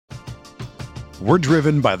We're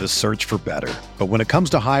driven by the search for better. But when it comes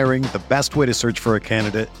to hiring, the best way to search for a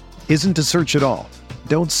candidate isn't to search at all.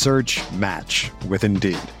 Don't search, match with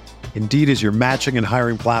Indeed. Indeed is your matching and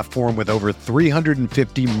hiring platform with over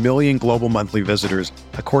 350 million global monthly visitors,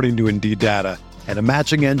 according to Indeed data, and a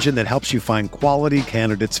matching engine that helps you find quality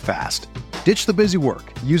candidates fast. Ditch the busy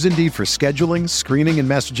work. Use Indeed for scheduling, screening, and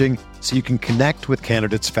messaging so you can connect with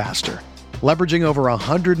candidates faster. Leveraging over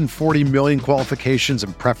 140 million qualifications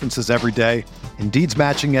and preferences every day, Indeed's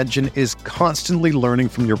matching engine is constantly learning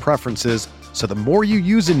from your preferences, so the more you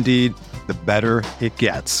use Indeed, the better it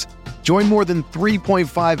gets. Join more than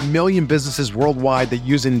 3.5 million businesses worldwide that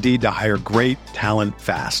use Indeed to hire great talent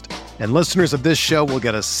fast. And listeners of this show will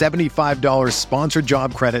get a $75 sponsored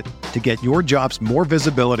job credit to get your jobs more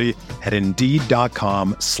visibility at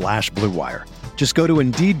Indeed.com/Blue Wire. Just go to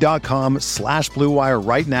Indeed.com/Blue Wire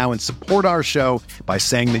right now and support our show by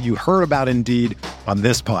saying that you heard about Indeed on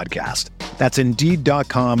this podcast. That's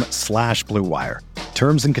Indeed.com/Blue Wire.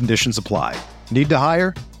 Terms and conditions apply. Need to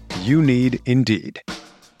hire? You need Indeed.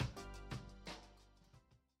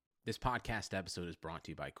 This podcast episode is brought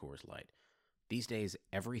to you by Coors Light. These days,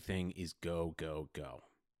 everything is go, go, go.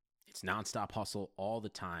 It's nonstop hustle all the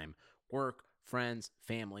time. Work, friends,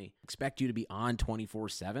 family, expect you to be on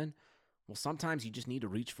 24/7. Well, sometimes you just need to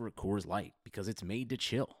reach for a Coors Light because it's made to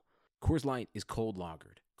chill. Coors Light is cold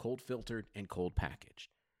lagered, cold filtered, and cold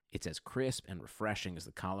packaged. It's as crisp and refreshing as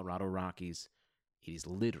the Colorado Rockies. It is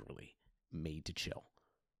literally made to chill.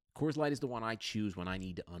 Coors Light is the one I choose when I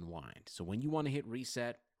need to unwind. So when you want to hit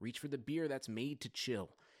reset, reach for the beer that's made to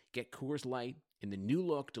chill. Get Coors Light in the new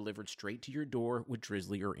look delivered straight to your door with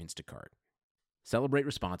Drizzly or Instacart. Celebrate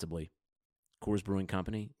responsibly. Coors Brewing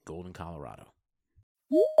Company, Golden, Colorado.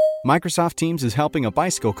 Microsoft Teams is helping a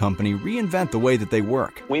bicycle company reinvent the way that they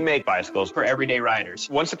work. We make bicycles for everyday riders.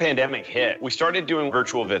 Once the pandemic hit, we started doing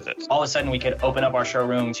virtual visits. All of a sudden, we could open up our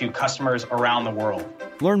showroom to customers around the world.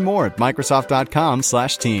 Learn more at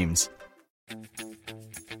Microsoft.com/Teams.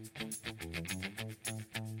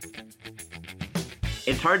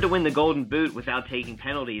 It's hard to win the Golden Boot without taking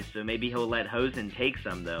penalties, so maybe he'll let Hosen take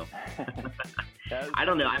some, though. I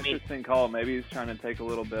don't know. I mean, interesting call. Maybe he's trying to take a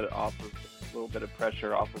little bit of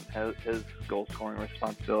pressure off of his goal scoring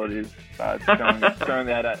responsibilities, throwing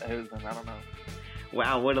that at Hosen. I don't know.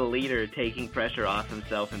 Wow, what a leader, taking pressure off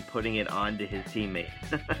himself and putting it onto his teammates.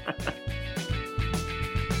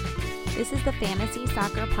 This is the Fantasy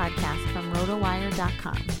Soccer Podcast from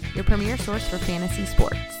RotoWire.com, your premier source for fantasy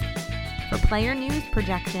sports. For player news,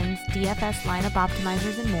 projections, DFS lineup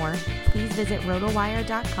optimizers, and more, please visit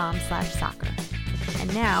RotoWire.com/soccer.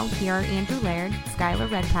 And now, here are Andrew Laird, Skylar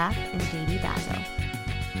Redpath, and JD Bazo.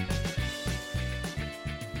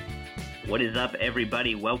 What is up,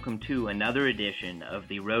 everybody? Welcome to another edition of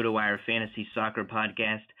the RotoWire Fantasy Soccer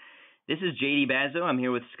Podcast. This is JD Bazo. I'm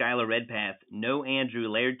here with Skylar Redpath. No Andrew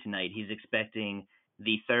Laird tonight. He's expecting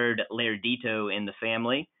the third Lairdito in the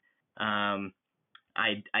family.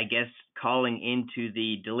 I guess calling into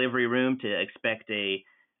the delivery room to expect a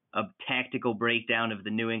tactical breakdown of the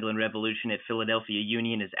New England Revolution at Philadelphia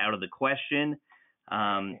Union is out of the question.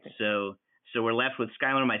 So we're left with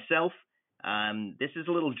Skylar and myself. This is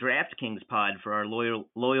a little DraftKings pod for our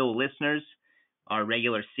loyal listeners, our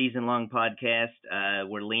regular season-long podcast.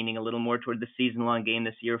 We're leaning a little more toward the season-long game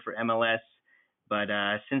this year for MLS. But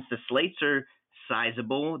since the slates are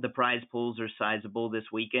sizable, the prize pools are sizable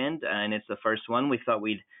this weekend, and it's the first one, we thought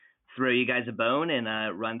we'd throw you guys a bone and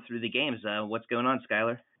run through the games. What's going on,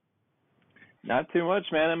 Skylar? Not too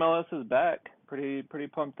much, man. MLS is back. Pretty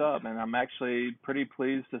pumped up, and I'm actually pretty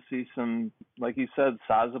pleased to see some, like you said,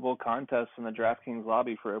 sizable contests in the DraftKings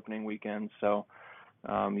lobby for opening weekend. So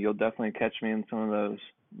you'll definitely catch me in some of those.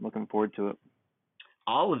 Looking forward to it.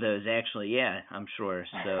 All of those, actually, yeah, I'm sure.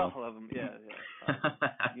 So all of them, yeah.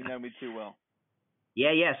 You know me too well.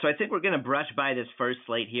 Yeah. So I think we're going to brush by this first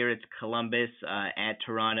slate here. It's Columbus at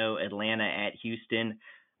Toronto, Atlanta at Houston.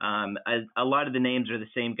 A lot of the names are the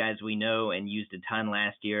same guys we know and used a ton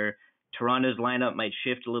last year. Toronto's lineup might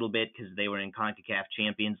shift a little bit because they were in CONCACAF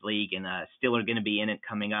Champions League and still are going to be in it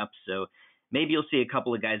coming up. So maybe you'll see a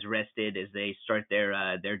couple of guys rested as they start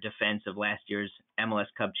their defense of last year's MLS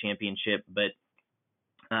Cup championship. But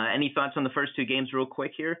any thoughts on the first two games real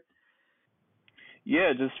quick here?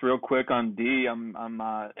 Yeah, just real quick on D. I'm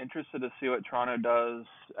interested to see what Toronto does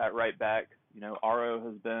at right back. You know,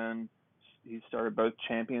 Aro he started both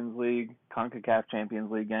Champions League, CONCACAF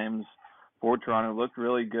Champions League games for Toronto. Looked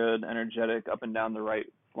really good, energetic up and down the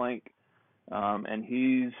right flank. And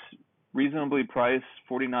he's reasonably priced,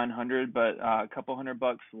 $4,900, but a couple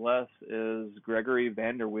 $100 less is Gregory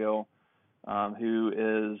Vanderweel, who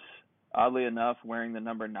is oddly enough, wearing the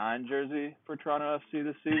number 9 jersey for Toronto FC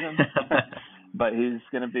this season. But he's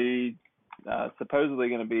going to be supposedly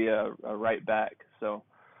going to be a right back. So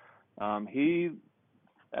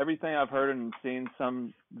everything I've heard and seen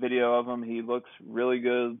some video of him, he looks really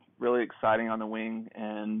good, really exciting on the wing,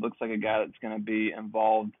 and looks like a guy that's going to be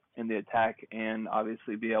involved in the attack and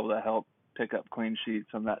obviously be able to help pick up clean sheets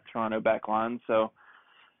on that Toronto back line. So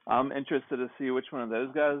I'm interested to see which one of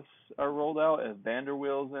those guys are rolled out. If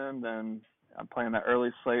Vanderweel's in, then I'm playing that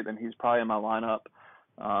early slate, then he's probably in my lineup.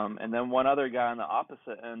 And then one other guy on the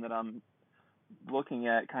opposite end that I'm looking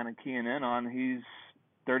at, kind of keying in on, he's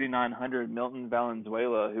 3,900 Milton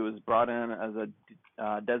Valenzuela, who was brought in as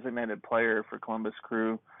a designated player for Columbus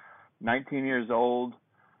Crew, 19 years old.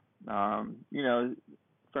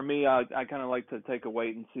 For me, I kind of like to take a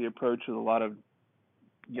wait-and-see approach with a lot of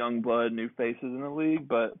young blood, new faces in the league,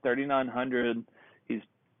 but 3,900, he's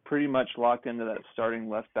pretty much locked into that starting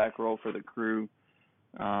left-back role for the Crew.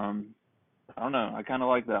 I don't know. I kind of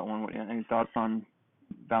like that one. Any thoughts on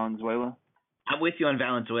Valenzuela? I'm with you on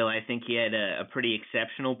Valenzuela. I think he had a pretty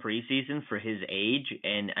exceptional preseason for his age,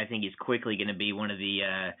 and I think he's quickly going to be one of the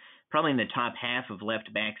probably in the top half of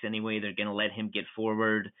left backs anyway. They're going to let him get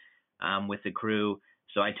forward with the Crew.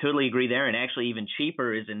 So I totally agree there. And actually even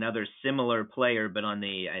cheaper is another similar player, but on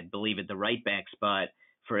I believe at the right back spot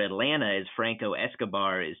for Atlanta is Franco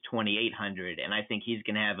Escobar is 2,800. And I think he's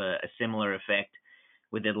going to have a similar effect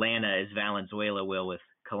with Atlanta as Valenzuela will with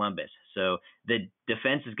Columbus. So the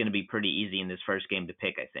defense is going to be pretty easy in this first game to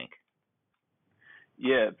pick, I think.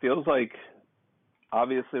 Yeah, it feels like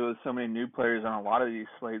obviously with so many new players on a lot of these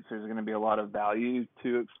slates, there's going to be a lot of value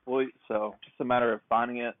to exploit. So just a matter of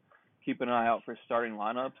finding it, keep an eye out for starting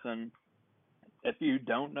lineups. And if you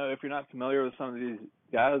don't know, if you're not familiar with some of these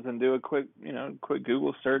guys, then do a quick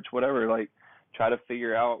Google search, whatever, like try to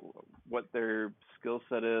figure out what their skill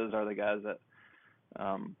set is. Are they guys that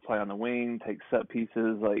play on the wing, take set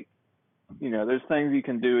pieces? Like, there's things you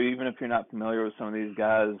can do even if you're not familiar with some of these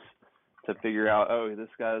guys to figure out, oh, this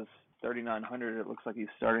guy's 3,900. It looks like he's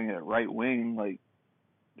starting at right wing. Like,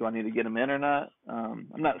 do I need to get him in or not? I'm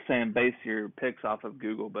not saying base your picks off of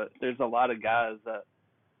Google, but there's a lot of guys that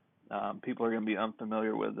people are going to be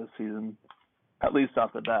unfamiliar with this season, at least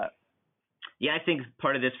off the bat. Yeah, I think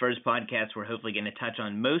part of this first podcast, we're hopefully going to touch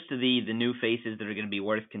on most of the new faces that are going to be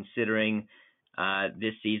worth considering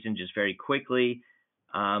this season just very quickly.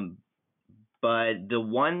 But the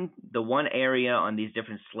one area on these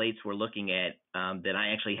different slates we're looking at that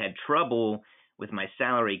I actually had trouble with my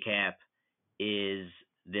salary cap is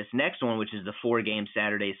this next one, which is the 4-game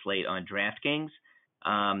Saturday slate on DraftKings.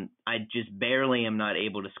 I just barely am not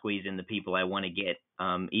able to squeeze in the people I want to get,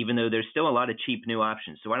 even though there's still a lot of cheap new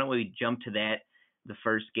options. So why don't we jump to that? The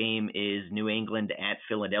first game is New England at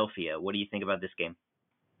Philadelphia. What do you think about this game?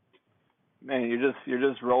 Man, you're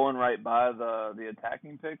just rolling right by the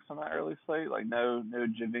attacking picks on that early slate. Like no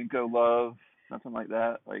Javinko love, nothing like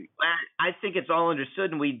that. Like, I think it's all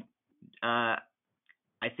understood, and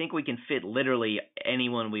I think we can fit literally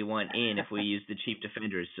anyone we want in if we use the cheap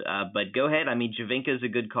defenders. But go ahead. I mean, Javinko's a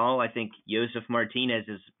good call. I think Josef Martinez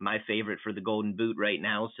is my favorite for the Golden Boot right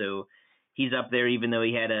now, so he's up there even though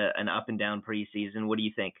he had an up and down preseason. What do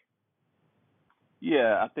you think?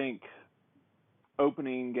 Yeah, I think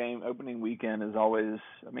opening weekend is always,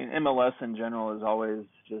 MLS in general is always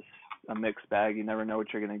just a mixed bag. You never know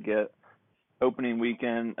what you're going to get. Opening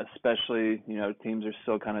weekend, especially, teams are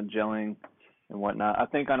still kind of gelling and whatnot. I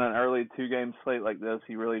think on an early 2-game slate like this,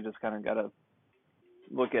 you really just kind of got to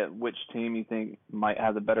look at which team you think might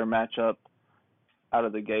have the better matchup out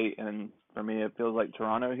of the gate. And for me, it feels like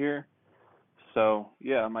Toronto here. So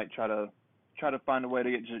yeah, I might try to find a way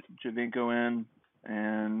to get Javinko in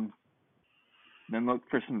and then look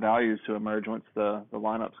for some values to emerge once the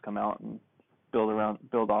lineups come out and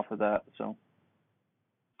build off of that. So,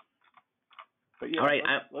 but yeah, all right,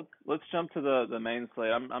 let's jump to the main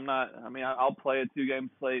slate. I'll play a 2-game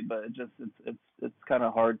slate, but it's kind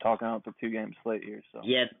of hard talking out the 2-game slate here. So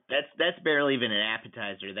yeah, that's barely even an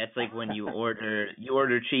appetizer. That's like when you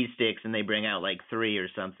order cheese sticks and they bring out like 3 or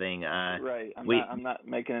something. Right. I'm not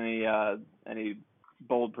making any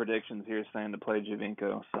bold predictions here saying to play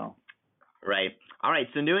Javinko. So. Right. All right.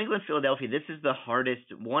 So New England, Philadelphia, this is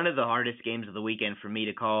one of the hardest games of the weekend for me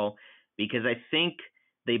to call because I think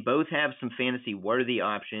they both have some fantasy worthy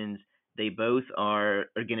options. They both are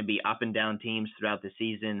going to be up and down teams throughout the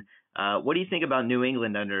season. What do you think about New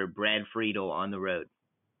England under Brad Friedel on the road?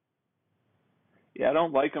 Yeah, I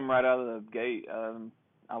don't like them right out of the gate.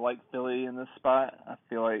 I like Philly in this spot. I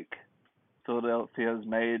feel like Philadelphia has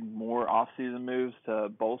made more off-season moves to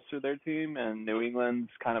bolster their team, and New England's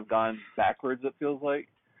kind of gone backwards, it feels like.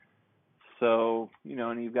 So,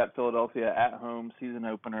 and you've got Philadelphia at home, season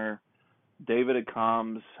opener, David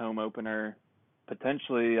Accam's home opener,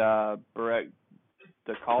 potentially Barrett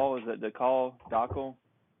DeCall. Is it DeCall?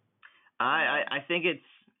 I think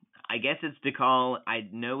I guess it's DeCall. I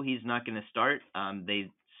know he's not going to start. They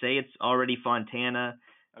say it's already Fontana.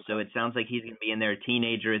 Okay. So it sounds like he's going to be in there, a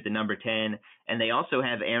teenager at the number 10. And they also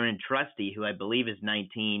have Aaron Trusty, who I believe is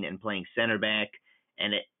 19 and playing center back.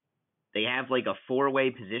 And they have like a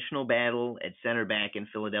four-way positional battle at center back in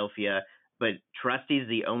Philadelphia. But Trusty's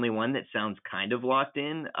the only one that sounds kind of locked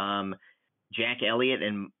in. Jack Elliott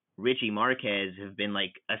and Richie Marquez have been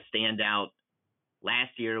like a standout.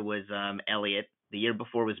 Last year was Elliott. The year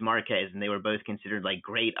before was Marquez, and they were both considered like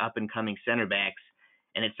great up-and-coming center backs.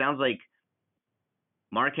 And it sounds like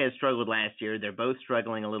Marquez struggled last year. They're both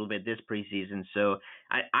struggling a little bit this preseason. So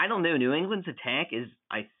I don't know. New England's attack is,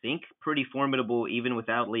 I think, pretty formidable even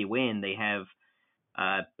without Lee Nguyen. They have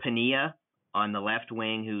Pania on the left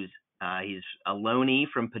wing, he's a loanee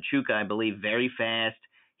from Pachuca, I believe, very fast.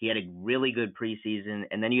 He had a really good preseason.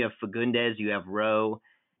 And then you have Fagundes, you have Rowe.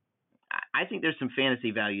 I think there's some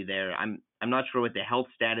fantasy value there. I'm not sure what the health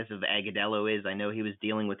status of Agudelo is. I know he was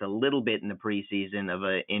dealing with a little bit in the preseason of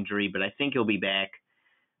an injury, but I think he'll be back.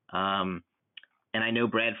 And I know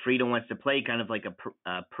Brad Friedel wants to play kind of like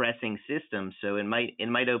a pressing system, so it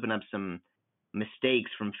might open up some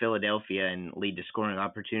mistakes from Philadelphia and lead to scoring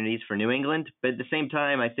opportunities for New England. But at the same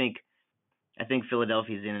time, I think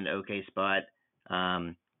Philadelphia's in an okay spot.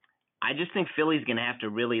 I just think Philly's going to have to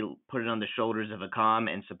really put it on the shoulders of Accam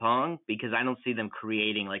and Sapong, because I don't see them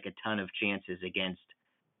creating like a ton of chances against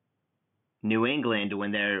New England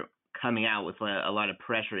when they're coming out with a lot of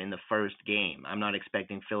pressure in the first game. I'm not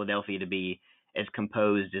expecting Philadelphia to be as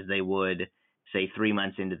composed as they would, say, 3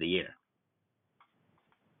 months into the year.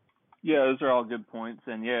 Yeah, those are all good points.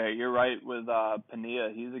 And, yeah, you're right with Pania.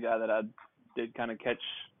 He's a guy that I did kind of catch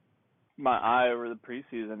my eye over the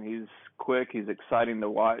preseason. He's quick. He's exciting to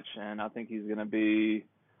watch. And I think he's going to be,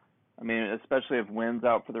 especially if Wynn's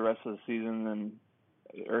out for the rest of the season,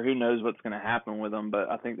 or who knows what's going to happen with him. But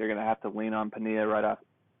I think they're going to have to lean on Pania right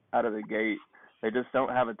out of the gate. They just don't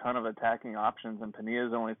have a ton of attacking options, and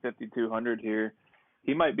Pania's only 5,200 here.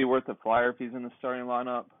 He might be worth a flyer if he's in the starting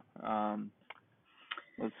lineup.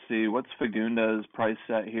 Let's see, what's Fagundes' price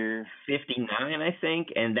set here? 59, I think,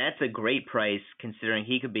 and that's a great price considering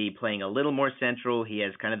he could be playing a little more central. He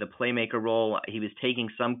has kind of the playmaker role. He was taking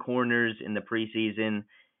some corners in the preseason.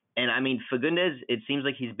 And, Fagundes, it seems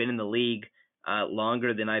like he's been in the league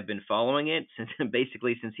longer than I've been following it, since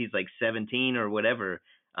he's like 17 or whatever.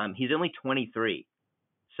 He's only 23.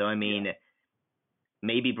 So,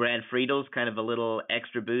 maybe Brad Friedel's kind of a little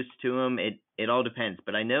extra boost to him. It all depends.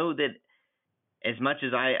 But I know that as much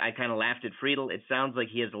as I kind of laughed at Friedel, it sounds like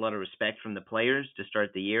he has a lot of respect from the players to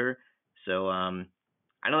start the year. So, I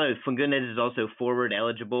don't know. Fagundes is also forward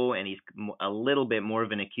eligible, and he's a little bit more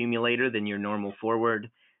of an accumulator than your normal forward.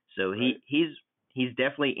 So he's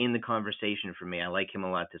definitely in the conversation for me. I like him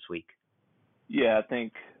a lot this week. Yeah, I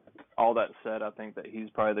think all that said, I think that he's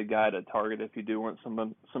probably the guy to target if you do want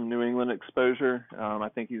some New England exposure. I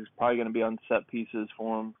think he's probably going to be on set pieces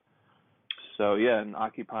for him. So, yeah, and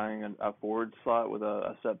occupying a forward slot with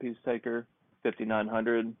a set piece taker,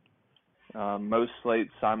 5,900. Most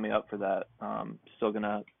slates sign me up for that. Still going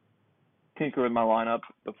to tinker with my lineup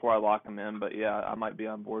before I lock him in. But, yeah, I might be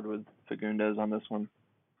on board with Fagundes on this one.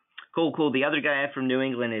 Cool. The other guy from New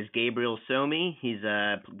England is Gabriel Somi. He's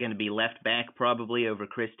going to be left back probably over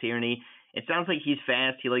Chris Tierney. It sounds like he's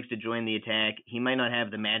fast. He likes to join the attack. He might not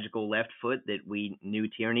have the magical left foot that we knew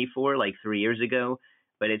Tierney for like 3 years ago,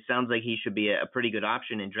 but it sounds like he should be a pretty good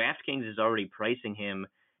option. And DraftKings is already pricing him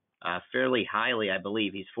fairly highly, I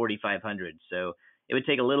believe. He's 4,500. So it would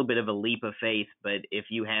take a little bit of a leap of faith, but if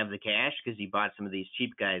you have the cash because you bought some of these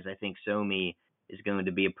cheap guys, I think Somi is going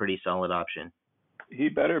to be a pretty solid option. He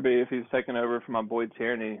better be if he's taking over for my boy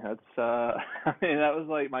Tierney. That's that was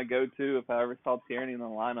like my go-to if I ever saw Tierney in the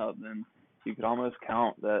lineup. Then you could almost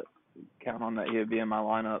count on that he would be in my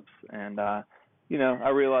lineups. And I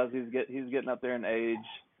realize he's getting up there in age,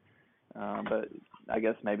 but I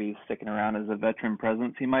guess maybe he's sticking around as a veteran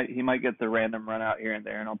presence. He might get the random run out here and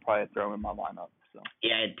there, and I'll probably throw him in my lineup. So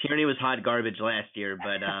yeah, Tierney was hot garbage last year,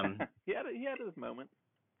 but he had his moments.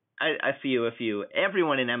 A few.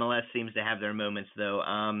 Everyone in MLS seems to have their moments,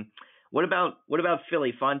 though. What about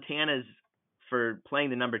Philly? Fontana's for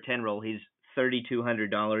playing the number 10 role. He's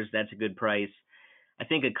 $3,200. That's a good price. I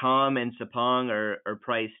think Accam and Sapong are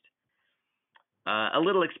priced a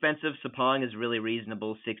little expensive. Sapong is really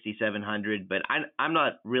reasonable, $6,700. But I'm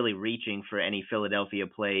not really reaching for any Philadelphia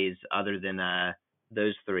plays other than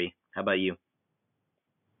those three. How about you?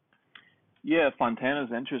 Yeah,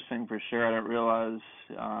 Fontana's interesting for sure. I didn't realize.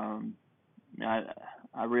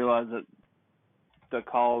 I realized that the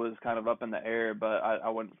call was kind of up in the air, but I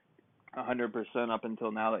went 100% up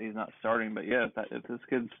until now that he's not starting. But yeah, if this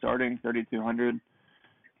kid's starting 3,200,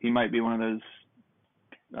 he might be one of those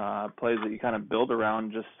plays that you kind of build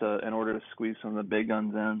around just in order to squeeze some of the big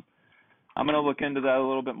guns in. I'm going to look into that a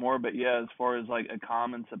little bit more, but yeah, as far as like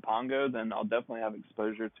Akam and Sapongo, then I'll definitely have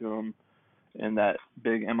exposure to them in that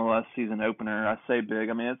big MLS season opener. I say big.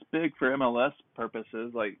 I mean, it's big for MLS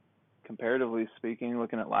purposes, like comparatively speaking,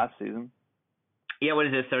 looking at last season. Yeah, what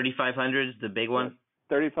is it, 3,500 is the big one?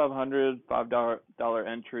 3,500,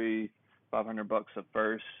 $5 entry, $500 a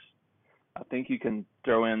first. I think you can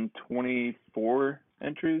throw in 24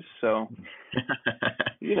 entries, so,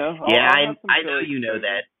 you know. Yeah, I know you know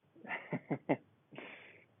that.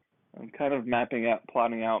 I'm kind of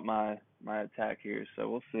plotting out my attack here, so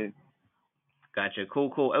we'll see. Gotcha.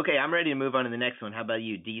 Cool. Okay, I'm ready to move on to the next one. How about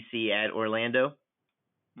you, DC at Orlando?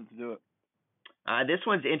 Let's do it. This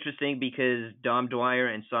one's interesting because Dom Dwyer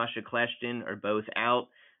and Sasha Kljestan are both out.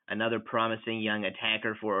 Another promising young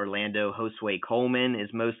attacker for Orlando, Josue Coleman, is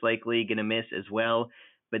most likely going to miss as well.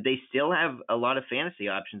 But they still have a lot of fantasy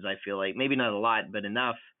options, I feel like. Maybe not a lot, but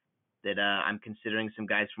enough that I'm considering some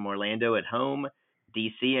guys from Orlando at home.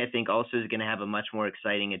 DC, I think, also is going to have a much more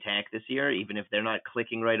exciting attack this year, even if they're not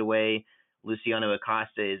clicking right away. Luciano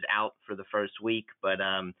Acosta is out for the first week, but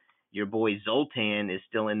your boy Zoltan is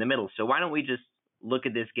still in the middle. So why don't we just look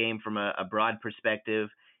at this game from a broad perspective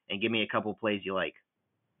and give me a couple plays you like?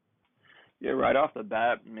 Yeah, right off the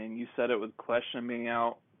bat, I mean, you said it with Kljestan being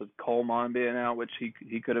out, with Coleman being out, which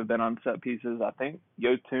he could have been on set pieces. I think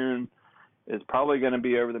Yotun is probably going to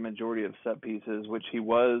be over the majority of set pieces, which he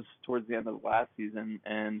was towards the end of last season,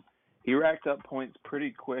 and he racked up points pretty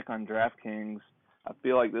quick on DraftKings. I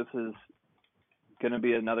feel like this is going to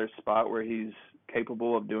be another spot where he's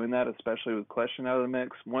capable of doing that, especially with Kljestan out of the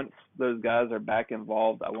mix. Once those guys are back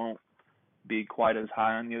involved, I won't be quite as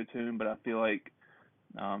high on Yotun, but I feel like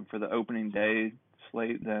for the opening day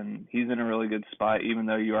slate, then he's in a really good spot, even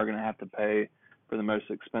though you are going to have to pay for the most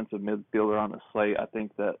expensive midfielder on the slate. I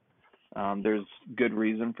think that there's good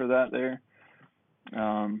reason for that there.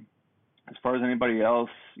 As far as anybody else,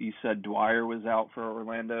 you said Dwyer was out for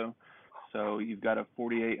Orlando, so you've got a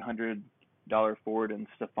 $4,800 forward in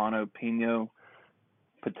Stefano Pino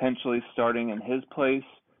potentially starting in his place.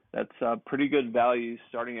 That's pretty good value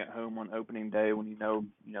starting at home on opening day when you know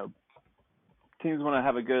teams want to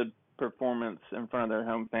have a good performance in front of their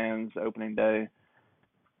home fans opening day.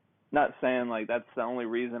 Not saying like that's the only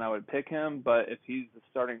reason I would pick him, but if he's the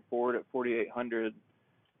starting forward at 4,800,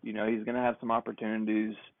 he's going to have some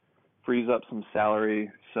opportunities, frees up some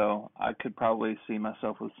salary. So I could probably see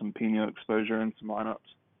myself with some Pino exposure in some lineups.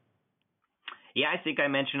 Yeah, I think I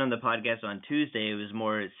mentioned on the podcast on Tuesday it was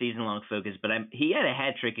more season-long focus, but he had a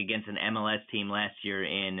hat trick against an MLS team last year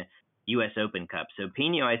in U.S. Open Cup. So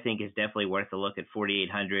Pino, I think, is definitely worth a look at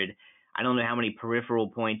 4,800. I don't know how many peripheral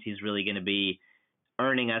points he's really going to be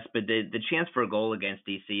earning us, but the chance for a goal against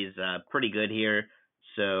DC is pretty good here.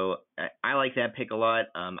 So I like that pick a lot.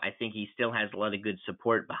 I think he still has a lot of good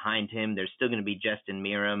support behind him. There's still going to be Justin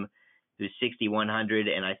Miram, who's 6,100,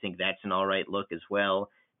 and I think that's an all right look as well.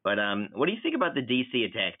 But what do you think about the DC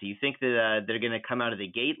attack? Do you think that they're going to come out of the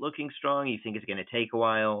gate looking strong? You think it's going to take a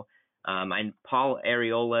while? Paul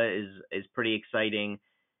Arriola is pretty exciting.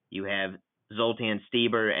 You have Zoltan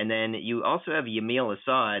Stieber, and then you also have Yamil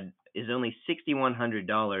Assad, is only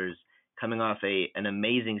 $6,100 coming off an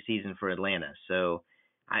amazing season for Atlanta. So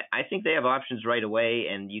I think they have options right away,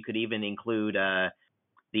 and you could even include the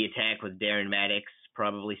attack with Darren Maddox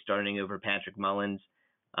probably starting over Patrick Mullins.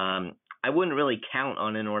 I wouldn't really count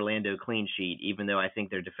on an Orlando clean sheet, even though I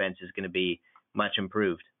think their defense is going to be much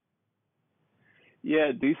improved.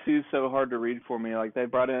 Yeah, DC is so hard to read for me. Like, they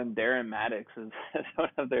brought in Darren Maddox as one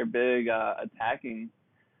of their big attacking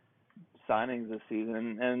signings this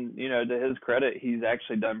season. And, to his credit, he's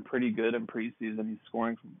actually done pretty good in preseason. He's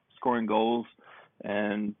scoring goals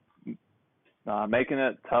and making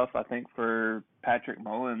it tough, I think, for Patrick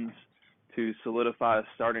Mullins to solidify a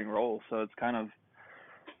starting role. So it's kind of,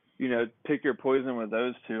 pick your poison with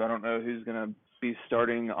those two. I don't know who's going to be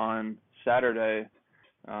starting on Saturday.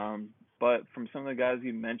 But from some of the guys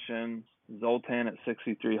you mentioned, Zoltan at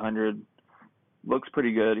 6,300 looks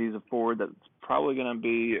pretty good. He's a forward that's probably going to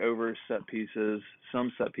be over set pieces,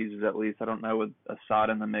 some set pieces at least. I don't know with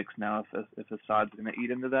Assad in the mix now if Assad's going to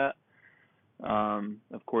eat into that.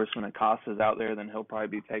 Of course, when Acosta's out there, then he'll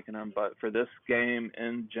probably be taking them. But for this game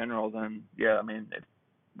in general, then, yeah, I mean, if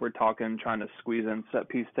we're talking trying to squeeze in set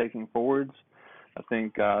piece taking forwards, I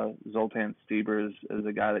think Zoltan Stieber is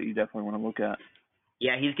a guy that you definitely want to look at.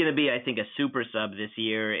 Yeah, he's going to be, I think, a super sub this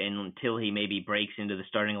year until he maybe breaks into the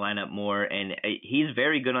starting lineup more. And he's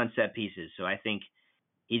very good on set pieces, so I think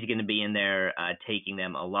he's going to be in there taking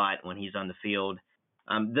them a lot when he's on the field.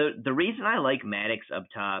 The reason I like Maddox up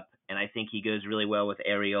top, and I think he goes really well with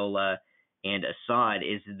Areola and Assad,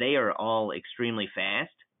 is they are all extremely fast.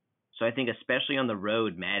 So I think especially on the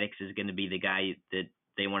road, Maddox is going to be the guy that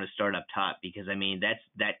they want to start up top because, I mean,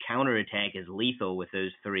 that counterattack is lethal with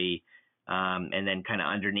those three. And then kind of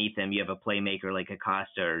underneath them, you have a playmaker like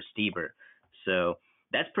Acosta or Stieber. So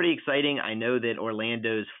that's pretty exciting. I know that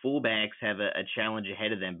Orlando's fullbacks have a challenge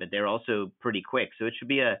ahead of them, but they're also pretty quick. So it should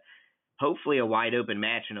be hopefully a wide open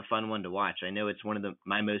match and a fun one to watch. I know it's one of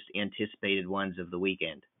my most anticipated ones of the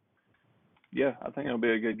weekend. Yeah, I think it'll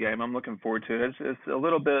be a good game. I'm looking forward to it. It's a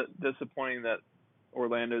little bit disappointing that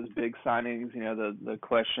Orlando's big signings, the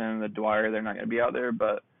question, the Dwyer, they're not going to be out there,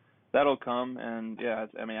 but that'll come. And yeah,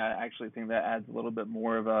 I mean, I actually think that adds a little bit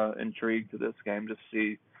more of a intrigue to this game to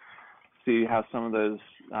see how some of those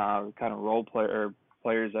kind of role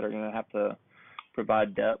players that are going to have to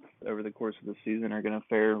provide depth over the course of the season are going to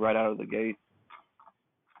fare right out of the gate.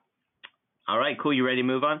 All right, cool. You ready to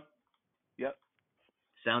move on? Yep.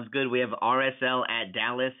 Sounds good. We have RSL at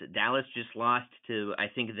Dallas. Dallas just lost to, I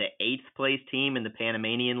think, the 8th place team in the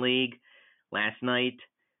Panamanian League last night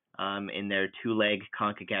in their 2-leg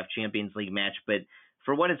CONCACAF Champions League match. But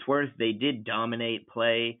for what it's worth, they did dominate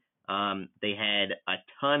play. They had a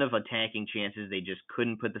ton of attacking chances. They just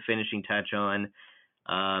couldn't put the finishing touch on.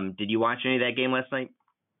 Did you watch any of that game last night?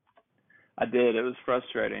 I did. It was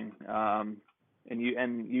frustrating. And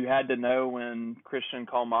you had to know when Christian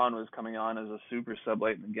Coleman was coming on as a super sub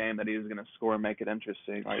late in the game that he was going to score and make it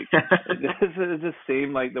interesting. Like it just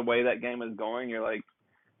seemed like the way that game was going, you're like,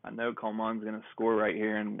 I know Coleman's going to score right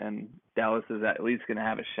here, and Dallas is at least going to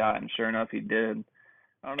have a shot. And sure enough, he did.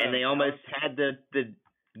 And they almost had the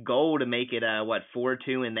goal to make it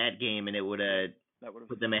 4-2 in that game, and it would have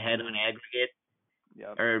put them ahead on aggregate.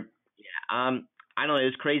 Yeah. I don't know. It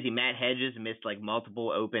was crazy. Matt Hedges missed like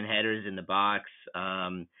multiple open headers in the box.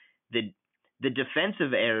 The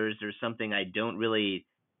defensive errors are something I don't really.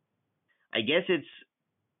 I guess it's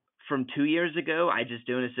from 2 years ago. I just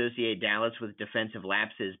don't associate Dallas with defensive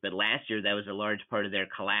lapses. But last year that was a large part of their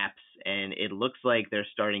collapse, and it looks like they're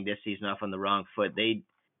starting this season off on the wrong foot. They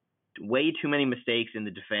way too many mistakes in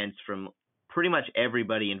the defense from pretty much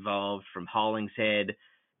everybody involved, from Hollingshead,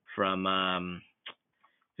 from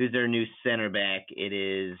who's their new center back? It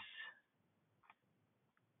is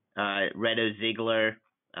Redo Ziegler.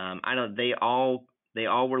 They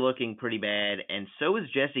all were looking pretty bad, and so is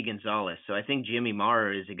Jesse Gonzalez. So I think Jimmy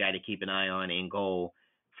Maurer is a guy to keep an eye on in goal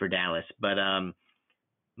for Dallas. But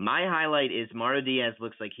my highlight is Mauro Diaz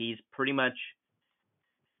looks like he's pretty much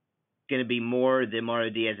going to be more the Mauro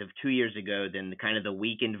Diaz of 2 years ago than the kind of the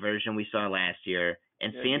weakened version we saw last year.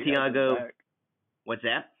 And yeah, Santiago, what's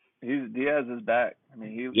that? Diaz is back. I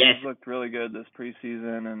mean, he's looked really good this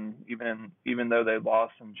preseason, and even though they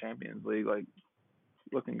lost in Champions League, like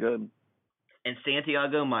looking good. And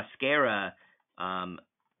Santiago Mosquera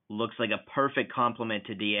looks like a perfect complement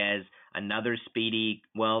to Diaz. Another speedy.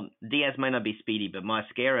 Well, Diaz might not be speedy, but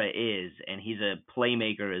Mosquera is, and he's a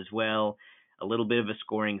playmaker as well. A little bit of a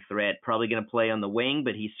scoring threat. Probably going to play on the wing,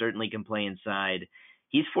 but he certainly can play inside.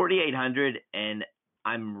 He's 4,800, and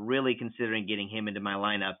I'm really considering getting him into my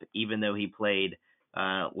lineup, even though he played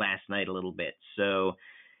last night a little bit. So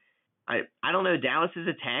I don't know. Dallas's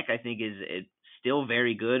attack, I think, is still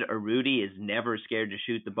very good. Urruti is never scared to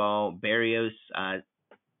shoot the ball. Barrios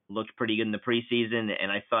looked pretty good in the preseason,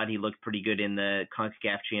 and I thought he looked pretty good in the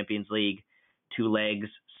CONCACAF Champions League 2 legs.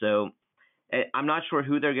 So I'm not sure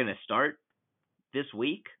who they're going to start this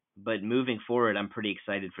week, but moving forward, I'm pretty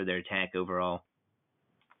excited for their attack overall.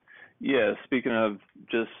 Yeah, speaking of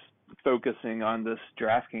just focusing on this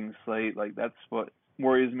DraftKings slate, like that's what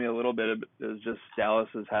worries me a little bit is just Dallas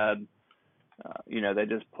has had, they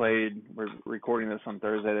just played, we're recording this on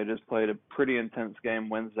Thursday, they just played a pretty intense game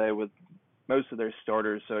Wednesday with most of their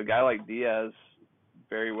starters. So a guy like Diaz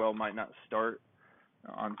very well might not start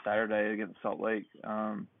on Saturday against Salt Lake.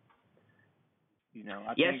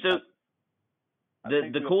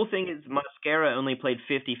 The cool thing is Mosquera only played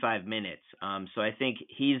 55 minutes, so I think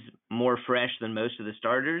he's more fresh than most of the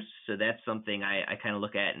starters, so that's something I kind of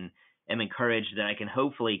look at and am encouraged that I can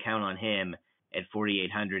hopefully count on him at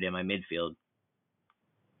 4,800 in my midfield.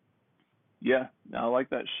 Yeah, I like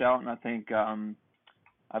that shout, and I think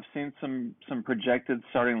I've seen some projected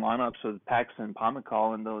starting lineups with Paxton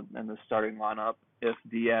Pomykal in the starting lineup if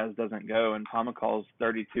Diaz doesn't go, and Pomakal's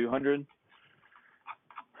 3,200.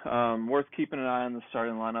 Worth keeping an eye on the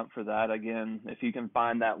starting lineup for that. Again, if you can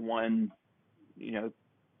find that one,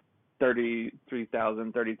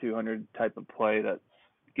 33,000, 3,200 type of play that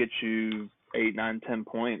gets you 8, 9, 10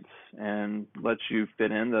 points and lets you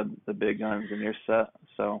fit in the big guns and you're set.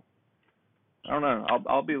 So I don't know.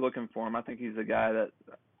 I'll be looking for him. I think he's a guy that,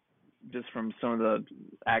 just from some of the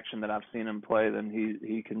action that I've seen him play, then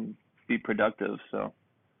he can be productive. So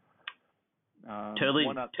totally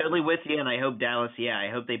with you. And I hope Dallas, I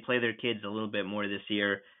hope they play their kids a little bit more this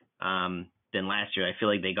year than last year. I feel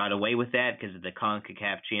like they got away with that because of the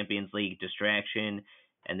CONCACAF Champions League distraction,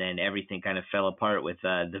 and then everything kind of fell apart with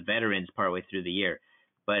the veterans partway through the year.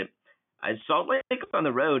 But Salt Lake on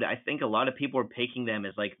the road, I think a lot of people are picking them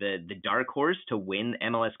as like the dark horse to win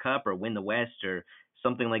MLS Cup or win the West or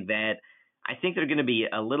something like that. I think they're going to be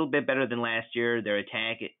a little bit better than last year. Their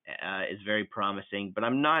attack is very promising, but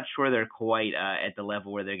I'm not sure they're quite at the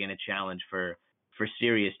level where they're going to challenge for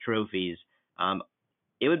serious trophies.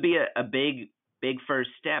 It would be a big first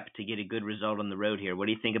step to get a good result on the road here. What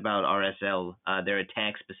do you think about RSL, their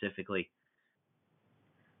attack specifically?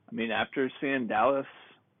 I mean, after seeing Dallas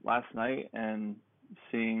last night and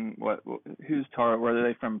seeing who's Tara, were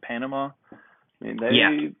they from Panama? I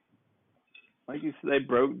mean, like you said, they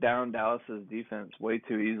broke down Dallas's defense way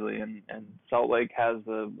too easily, and Salt Lake has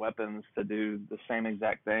the weapons to do the same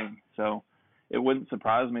exact thing. So it wouldn't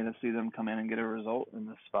surprise me to see them come in and get a result in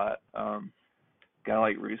this spot. Guy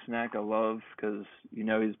like Rusnak, I love, because he's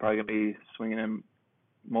probably going to be swinging in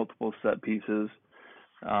multiple set pieces.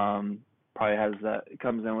 Probably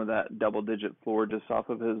comes in with that double-digit floor just off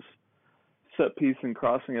of his set piece and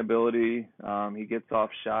crossing ability. He gets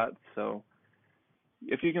off shots. So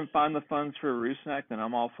if you can find the funds for Rusnak, then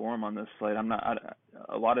I'm all for him on this slate.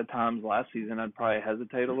 A lot of times last season, I'd probably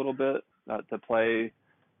hesitate a little bit to play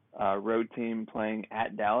a road team playing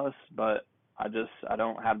at Dallas, but I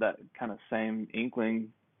don't have that kind of same inkling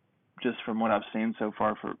just from what I've seen so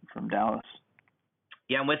far from Dallas.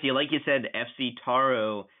 Yeah, I'm with you. Like you said, FC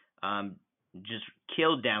Taro just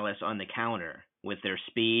killed Dallas on the counter with their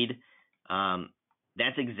speed.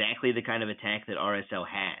 That's exactly the kind of attack that RSL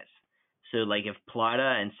has. So, like, if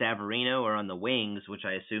Plata and Savarino are on the wings, which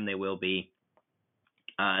I assume they will be,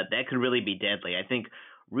 that could really be deadly. I think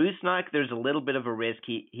Rusnak, there's a little bit of a risk.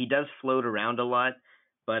 He does float around a lot,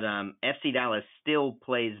 but FC Dallas still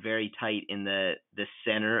plays very tight in the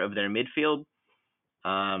center of their midfield.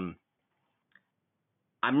 I'm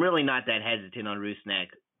really not that hesitant on Rusnak,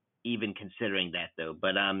 even considering that, though.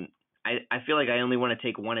 But I feel like I only want to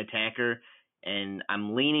take one attacker, and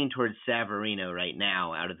I'm leaning towards Savarino right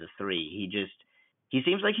now out of the three. He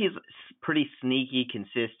seems like he's pretty sneaky,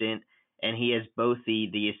 consistent, and he has both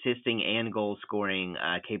the assisting and goal scoring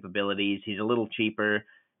capabilities. He's a little cheaper,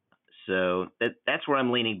 so that's where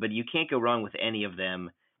I'm leaning. But you can't go wrong with any of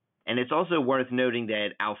them. And it's also worth noting that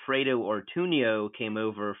Alfredo Ortuño came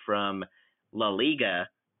over from La Liga.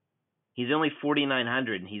 He's only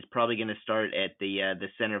 4,900, and he's probably going to start at the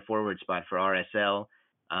center forward spot for RSL.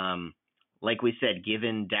 Like we said,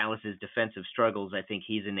 given Dallas's defensive struggles, I think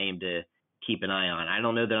he's a name to keep an eye on. I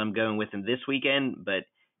don't know that I'm going with him this weekend, but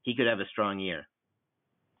he could have a strong year.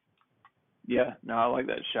 Yeah, no, I like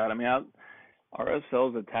that shot. I mean,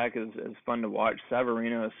 RSL's attack is fun to watch.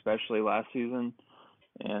 Savarino, especially last season,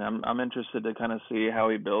 and I'm interested to kind of see how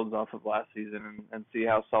he builds off of last season and see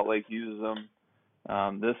how Salt Lake uses them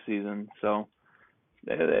this season. So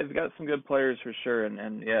they've got some good players for sure.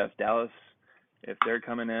 And yeah, if they're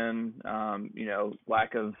coming in,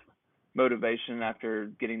 lack of motivation after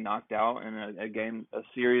getting knocked out in a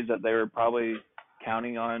series that they were probably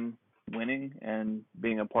counting on winning and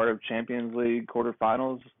being a part of Champions League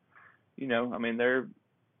quarterfinals, they're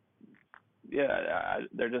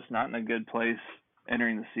just not in a good place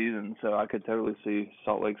entering the season. So I could totally see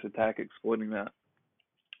Salt Lake's attack exploiting that.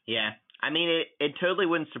 Yeah. I mean, it totally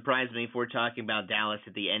wouldn't surprise me if we're talking about Dallas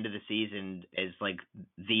at the end of the season as like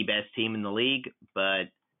the best team in the league,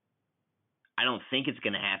 but I don't think it's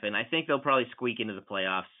going to happen. I think they'll probably squeak into the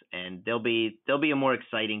playoffs, and they'll be a more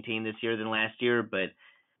exciting team this year than last year, but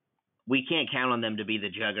we can't count on them to be the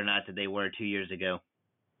juggernaut that they were 2 years ago.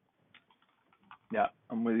 Yeah,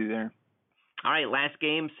 I'm with you there. All right, last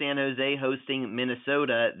game, San Jose hosting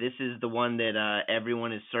Minnesota. This is the one that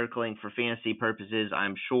everyone is circling for fantasy purposes,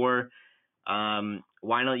 I'm sure.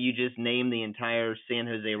 Why don't you just name the entire San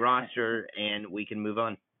Jose roster and we can move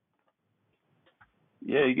on?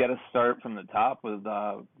 Yeah, you got to start from the top with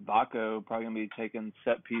Vaco probably going to be taking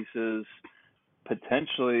set pieces.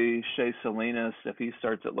 Potentially Shea Salinas, if he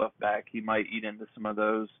starts at left back, he might eat into some of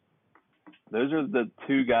those. Those are the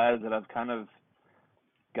two guys that I've kind of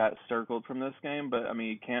got circled from this game, but I mean,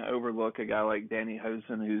 you can't overlook a guy like Danny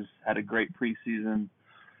Hoesen, who's had a great preseason,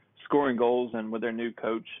 scoring goals, and with their new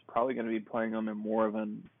coach, probably going to be playing them in more of a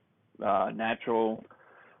natural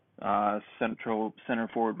center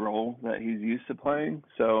forward role that he's used to playing.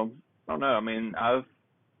 So I don't know. I mean,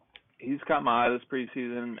 he's caught my eye this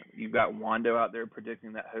preseason. You've got Wando out there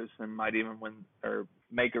predicting that Hoesen might even win or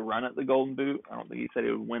make a run at the Golden Boot. I don't think he said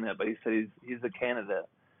he would win it, but he said he's a candidate.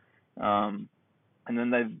 And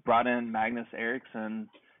then they've brought in Magnus Eriksson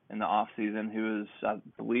in the offseason, who is, I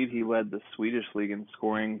believe he led the Swedish league in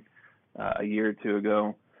scoring a year or two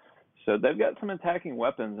ago. So they've got some attacking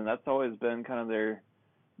weapons, and that's always been kind of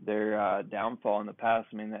their downfall in the past.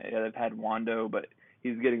 I mean, they've had Wando, but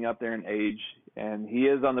he's getting up there in age, and he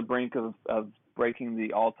is on the brink of breaking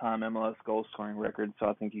the all-time MLS goal-scoring record, so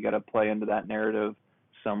I think you got to play into that narrative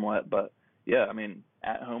somewhat. But, yeah, I mean,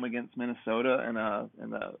 at home against Minnesota in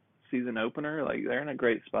the season opener, like, they're in a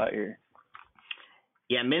great spot here.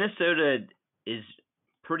 Yeah, Minnesota is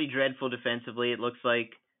pretty dreadful defensively, it looks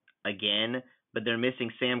like, again, but they're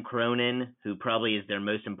missing Sam Cronin, who probably is their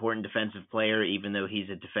most important defensive player, even though he's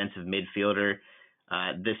a defensive midfielder.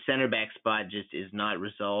 The center back spot just is not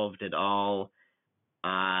resolved at all.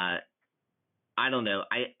 I don't know.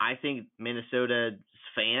 I think Minnesota's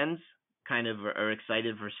fans kind of are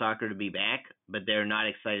excited for soccer to be back, but they're not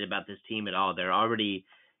excited about this team at all. They're already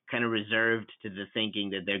kind of reserved to the thinking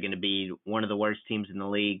that they're going to be one of the worst teams in the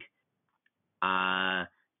league.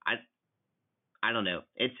 I don't know.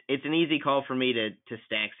 It's an easy call for me to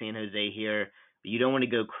stack San Jose here, but you don't want to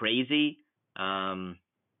go crazy.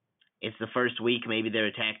 It's the first week. Maybe their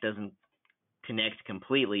attack doesn't connect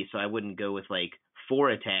completely, so I wouldn't go with like 4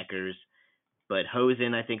 attackers. But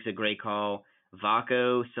Hoesen, I think, is a great call.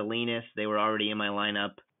 Vaco, Salinas, they were already in my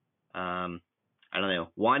lineup. I don't know.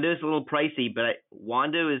 Wando's a little pricey, but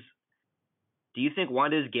do you think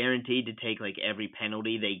Wando's guaranteed to take like every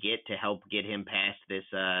penalty they get to help get him past this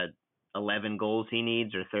 11 goals he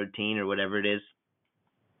needs, or 13, or whatever it is?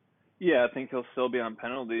 Yeah, I think he'll still be on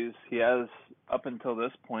penalties. He has up until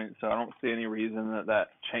this point, so I don't see any reason that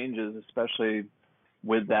changes, especially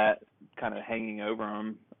with that kind of hanging over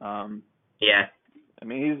him. Yeah. I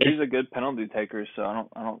mean, he's a good penalty taker, so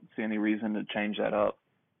I don't see any reason to change that up.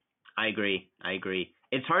 I agree.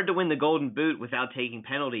 It's hard to win the Golden Boot without taking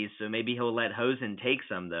penalties, so maybe he'll let Hoesen take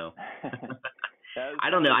some, though. I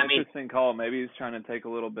don't know. Interesting call. Maybe he's trying to take a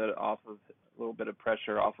little bit of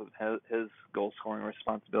pressure off of his goal scoring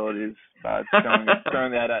responsibilities by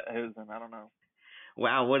throwing that at Hoesen. I don't know.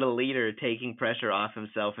 Wow, what a leader, taking pressure off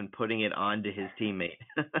himself and putting it onto his teammate.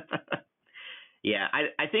 Yeah,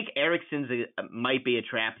 I think Eriksson's might be a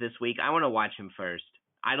trap this week. I want to watch him first.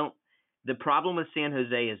 The problem with San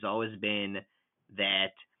Jose has always been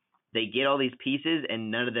that they get all these pieces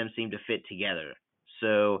and none of them seem to fit together.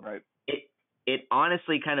 So right. It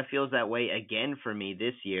honestly kind of feels that way again for me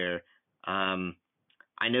this year.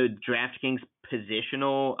 I know DraftKings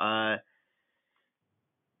positional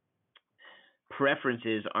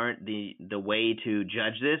preferences aren't the way to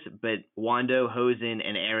judge this, but Wando, Hoesen,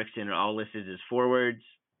 and Eriksson are all listed as forwards,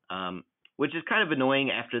 which is kind of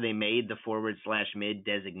annoying after they made the forward/mid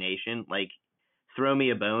designation. Like, throw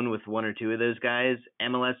me a bone with one or two of those guys.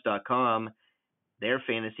 MLS.com, their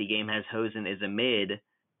fantasy game has Hoesen as a mid.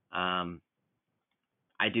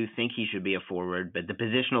 I do think he should be a forward, but the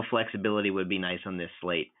positional flexibility would be nice on this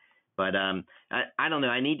slate. But I don't know.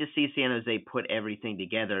 I need to see San Jose put everything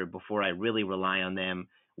together before I really rely on them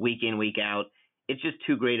week in, week out. It's just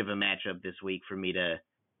too great of a matchup this week for me to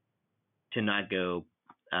not go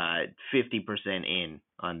 50% in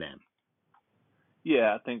on them.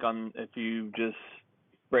 Yeah, I think if you just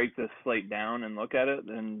break this slate down and look at it,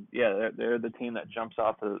 then yeah, they're the team that jumps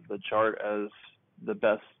off the chart as the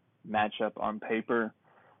best matchup on paper.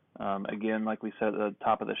 Again, like we said at the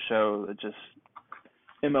top of the show, it just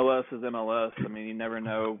MLS is MLS. I mean, you never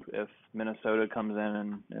know if Minnesota comes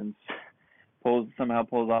in and somehow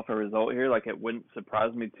pulls off a result here. Like, it wouldn't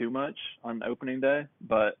surprise me too much on opening day,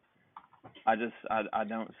 but I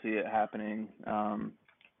don't see it happening. I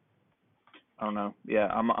don't know. Yeah,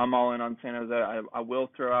 I'm all in on San Jose. I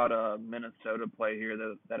will throw out a Minnesota play here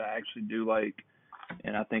that I actually do like,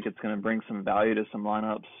 and I think it's going to bring some value to some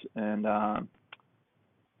lineups. And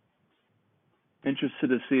interested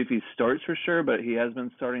to see if he starts for sure, but he has been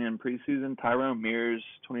starting in preseason. Tyrone Mears,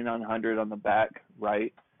 2,900 on the back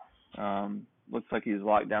right. Looks like he's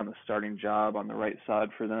locked down the starting job on the right side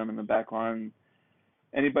for them in the back line.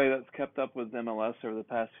 Anybody that's kept up with MLS over the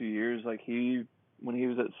past few years, like when he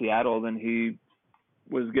was at Seattle, then he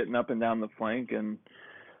was getting up and down the flank and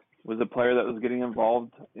was a player that was getting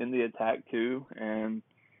involved in the attack too, and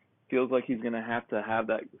feels like he's going to have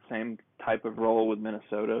that same type of role with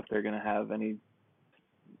Minnesota if they're going to have any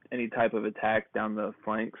type of attack down the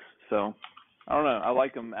flanks. So I don't know. I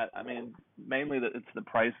like him. Mainly that it's the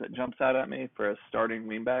price that jumps out at me for a starting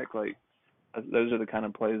wingback. Like, those are the kind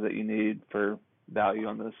of plays that you need for value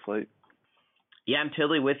on this slate. Yeah, I'm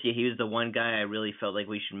totally with you. He was the one guy I really felt like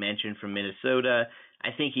we should mention from Minnesota. I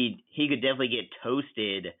think he could definitely get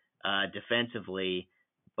toasted defensively.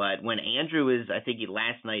 But when Andrew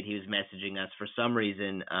last night he was messaging us for some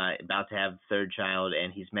reason about to have third child,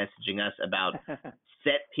 and he's messaging us about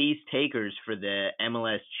set piece takers for the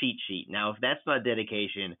MLS cheat sheet. Now, if that's not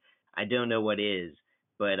dedication, I don't know what is.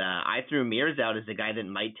 But I threw Mears out as a guy that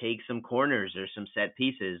might take some corners or some set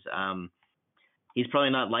pieces. He's probably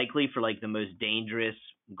not likely for like the most dangerous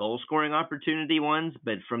goal scoring opportunity ones,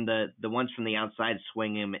 but from the ones from the outside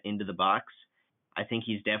swing him into the box, I think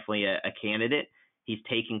he's definitely a candidate. He's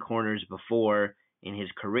taken corners before in his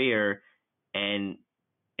career, and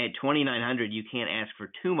at 2,900, you can't ask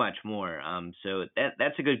for too much more. So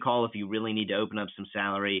that's a good call if you really need to open up some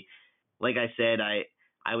salary. Like I said,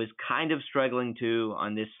 I was kind of struggling too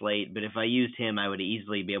on this slate, but if I used him, I would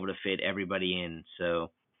easily be able to fit everybody in.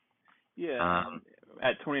 So yeah,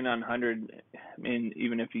 at 2,900, I mean,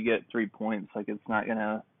 even if you get 3 points, like, it's probably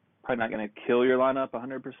not gonna kill your lineup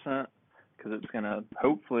 100%, because it's gonna,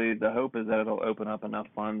 hopefully the hope is that it'll open up enough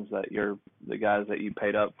funds that the guys that you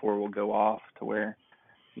paid up for will go off to where,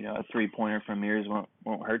 you know, a 3-pointer from Mears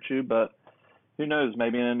won't hurt you. But who knows?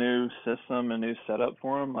 Maybe in a new system, a new setup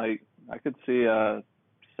for him, like, I could see a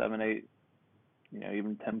 7, 8, you know,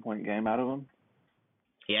 even 10-point game out of him.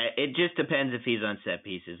 Yeah, it just depends if he's on set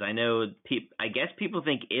pieces. I know, I guess people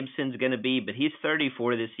think Ibson's going to be, but he's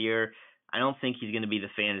 34 this year. I don't think he's going to be the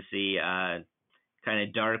fantasy kind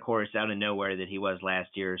of dark horse out of nowhere that he was last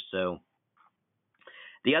year. So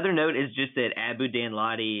the other note is just that Abu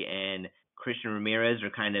Danladi and Christian Ramirez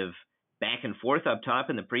are kind of back and forth up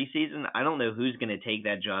top in the preseason. I don't know who's going to take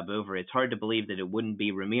that job over. It's hard to believe that it wouldn't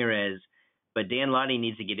be Ramirez, but Danladi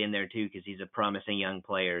needs to get in there too because he's a promising young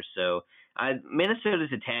player. So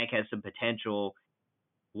Minnesota's attack has some potential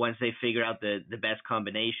once they figure out the best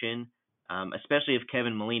combination, especially if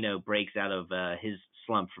Kevin Molino breaks out of his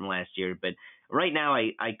slump from last year. But right now,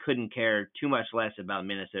 I couldn't care too much less about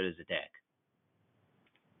Minnesota's attack.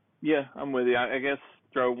 Yeah, I'm with you. I guess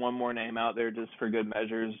throw one more name out there just for good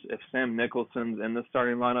measures. If Sam Nicholson's in the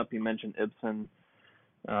starting lineup, you mentioned Ibson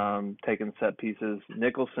taking set pieces.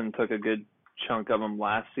 Nicholson took a good chunk of them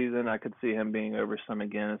last season. I could see him being over some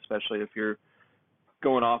again, especially if you're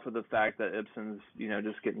going off of the fact that Ibson's, you know,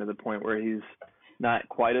 just getting to the point where he's not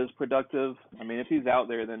quite as productive. I mean, if he's out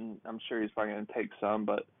there, then I'm sure he's probably going to take some,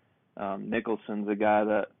 but Nicholson's a guy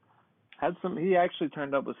that he actually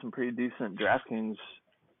turned up with some pretty decent DraftKings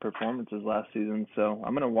performances last season, so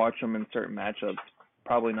I'm going to watch him in certain matchups.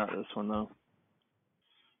 Probably not this one, though.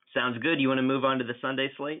 Sounds good. You want to move on to the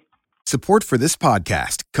Sunday slate? Support for this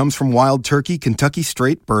podcast comes from Wild Turkey Kentucky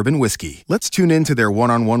Straight Bourbon Whiskey. Let's tune in to their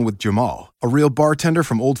one-on-one with Jamal, a real bartender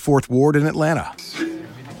from Old Fourth Ward in Atlanta.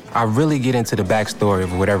 I really get into the backstory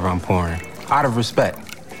of whatever I'm pouring, out of respect.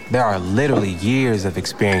 There are literally years of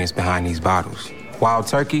experience behind these bottles. Wild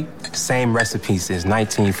Turkey, same recipe since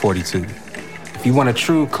 1942. If you want a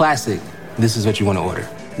true classic, this is what you want to order.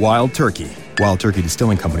 Wild Turkey. Wild Turkey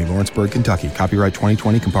Distilling Company, Lawrenceburg, Kentucky. Copyright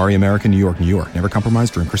 2020, Campari American, New York, New York. Never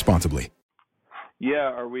compromise, drink responsibly.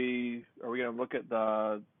 Yeah, are we going to look at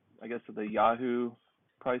the Yahoo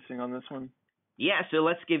pricing on this one? Yeah, so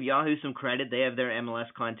let's give Yahoo some credit. They have their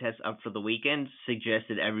MLS contest up for the weekend. Suggest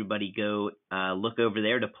that everybody go look over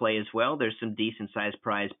there to play as well. There's some decent-sized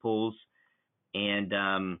prize pools. And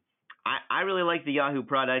I really like the Yahoo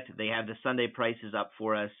product. They have the Sunday prices up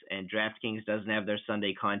for us, and DraftKings doesn't have their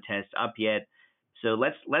Sunday contest up yet. So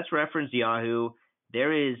let's reference Yahoo.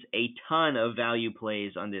 There is a ton of value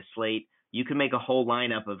plays on this slate. You can make a whole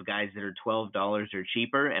lineup of guys that are $12 or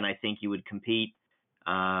cheaper, and I think you would compete.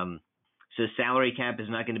 So salary cap is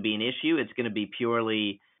not going to be an issue. It's going to be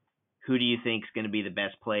purely who do you think is going to be the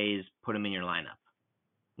best plays, put them in your lineup,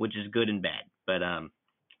 which is good and bad. But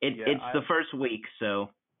it's the first week, so.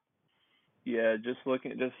 Yeah, just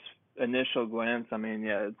initial glance, I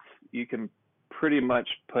mean, you can pretty much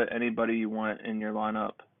put anybody you want in your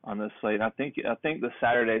lineup on this slate. I think the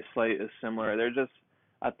Saturday slate is similar.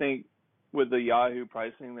 I think with the Yahoo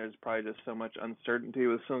pricing, there's probably just so much uncertainty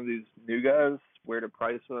with some of these new guys, where to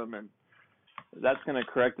price them, and that's going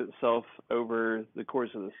to correct itself over the course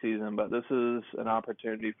of the season. But this is an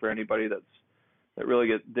opportunity for anybody that really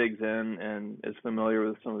digs in and is familiar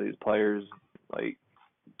with some of these players. Like,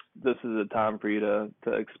 this is a time for you to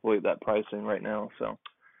exploit that pricing right now. So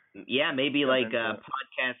Yeah, maybe like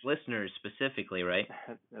podcast listeners specifically, right?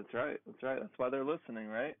 That's right. That's why they're listening,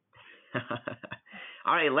 right?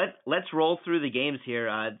 All right, let's roll through the games here.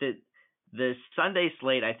 The Sunday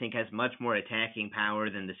slate, I think, has much more attacking power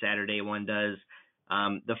than the Saturday one does.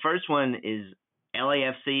 The first one is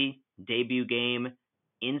LAFC debut game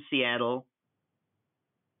in Seattle.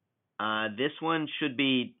 This one should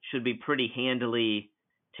be pretty handily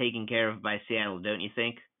taken care of by Seattle, don't you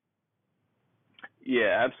think?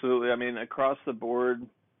 Yeah, absolutely. I mean, across the board,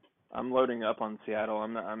 I'm loading up on Seattle.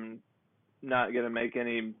 I'm not gonna make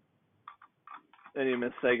any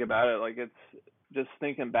mistake about it. Like, it's just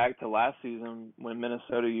thinking back to last season when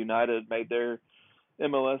Minnesota United made their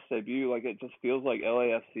MLS debut. Like, it just feels like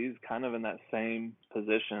LAFC is kind of in that same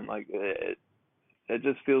position. Like, it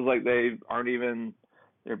just feels like they've hardly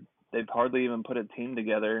even put a team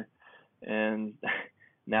together, and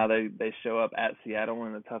now they show up at Seattle,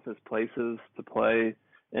 one of the toughest places to play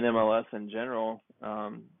in MLS in general.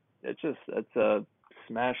 It's a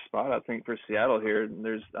smash spot, I think, for Seattle here.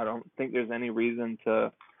 I don't think there's any reason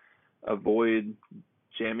to avoid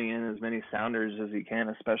jamming in as many Sounders as you can,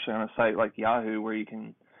 especially on a site like Yahoo where you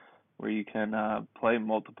can play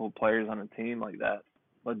multiple players on a team like that.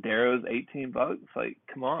 Ladero's $18. Like,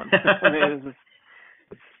 come on. I mean,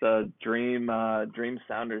 it's a dream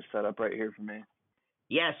Sounders setup right here for me.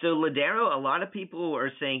 Yeah, so Ladero, a lot of people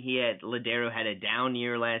are saying Ladero had a down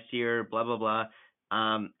year last year, blah, blah,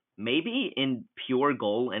 blah. Maybe in pure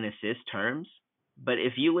goal and assist terms, but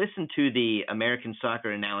if you listen to the American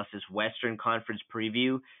Soccer Analysis Western Conference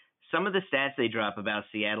preview, some of the stats they drop about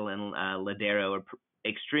Seattle and Ladero are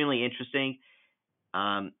extremely interesting.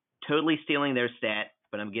 Totally stealing their stat,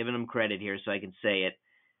 but I'm giving them credit here so I can say it.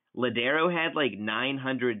 Ladero had like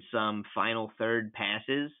 900 some final third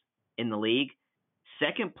passes in the league.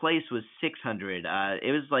 Second place was 600.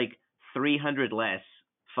 It was like 300 less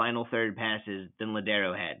final third passes than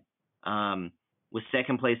Ladero had. Was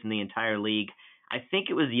second place in the entire league. I think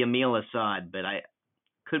it was Yamil Assad, but I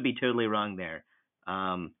could be totally wrong there.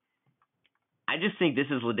 I just think this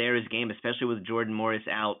is Ladero's game, especially with Jordan Morris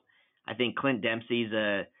out. I think Clint Dempsey's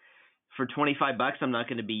for $25, I'm not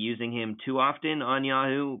going to be using him too often on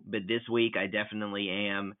Yahoo, but this week I definitely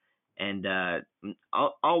am. And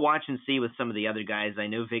I'll watch and see with some of the other guys. I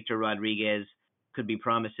know Victor Rodriguez could be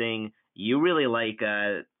promising. You really like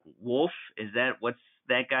Wolf. What's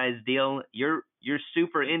that guy's deal? You're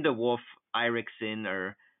super into Wolf Eriksson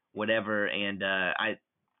or whatever, and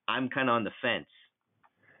I'm kind of on the fence.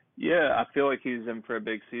 Yeah, I feel like he's in for a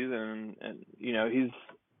big season, and he's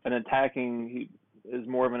he is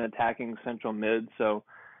more of an attacking central mid, so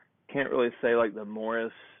can't really say like the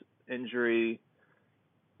Morris injury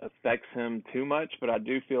affects him too much, but I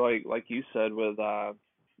do feel like you said with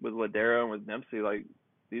Ladero and with Dempsey, like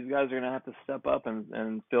these guys are gonna have to step up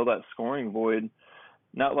and fill that scoring void.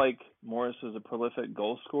 Not like Morris was a prolific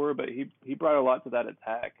goal scorer, but he brought a lot to that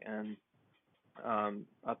attack, and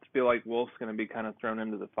I feel like Wolf's gonna be kind of thrown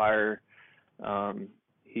into the fire.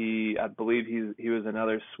 I believe he was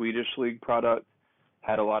another Swedish league product,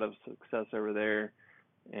 had a lot of success over there.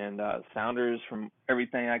 And Sounders, from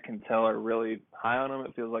everything I can tell, are really high on him.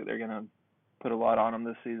 It feels like they're going to put a lot on him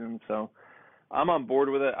this season. So I'm on board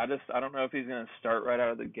with it. I don't know if he's going to start right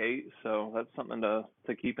out of the gate. So that's something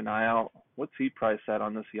to keep an eye out. What's he priced at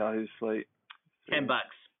on this Yahoo slate? $10.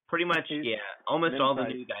 Pretty much, yeah. Almost all the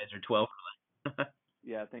new guys are 12.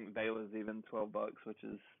 Yeah, I think Vela's even $12, which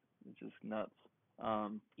is nuts.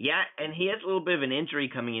 Yeah, and he has a little bit of an injury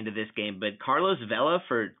coming into this game, but Carlos Vela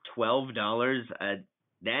for $12,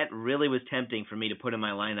 that really was tempting for me to put in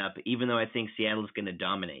my lineup, even though I think Seattle's going to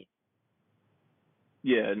dominate.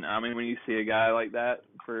 Yeah, I mean, when you see a guy like that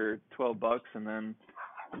for $12, and then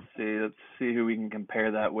let's see who we can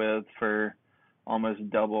compare that with for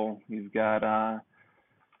almost double. You've got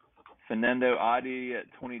Fernando Adi at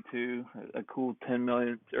 22, a cool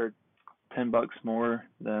 $10 more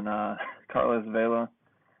than Carlos Vela.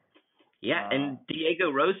 Yeah, and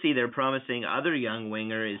Diego Rossi, their promising other young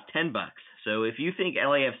winger, is $10. So if you think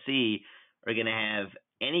LAFC are going to have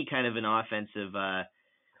any kind of an offensive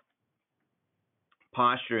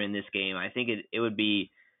posture in this game, I think it would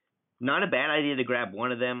be not a bad idea to grab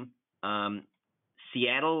one of them.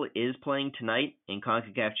 Seattle is playing tonight in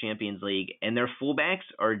CONCACAF Champions League, and their fullbacks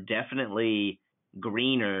are definitely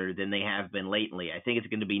greener than they have been lately. I think it's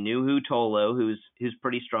going to be Nuhu Tolo, who's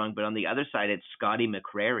pretty strong, but on the other side, it's Scotty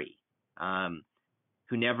McCrary,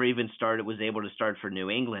 who never even was able to start for New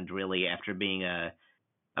England, really, after being a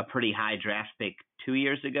pretty high draft pick 2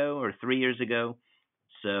 years ago or 3 years ago.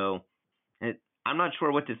 So I'm not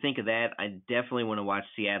sure what to think of that. I definitely want to watch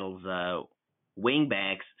Seattle's wing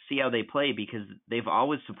backs, see how they play, because they've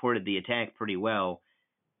always supported the attack pretty well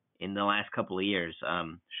in the last couple of years.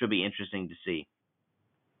 Should be interesting to see.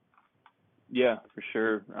 Yeah, for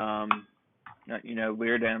sure.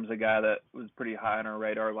 Leerdam's a guy that was pretty high on our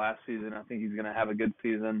radar last season. I think he's going to have a good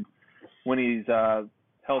season when he's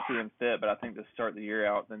healthy and fit, but I think to start the year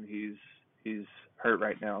out, then he's hurt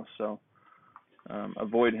right now. So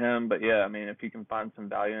avoid him. But, yeah, I mean, if you can find some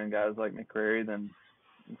value in guys like McCrary, then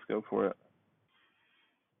let's go for it.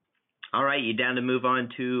 All right, you down to move on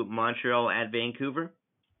to Montreal at Vancouver?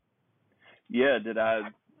 Yeah, did I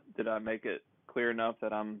make it clear enough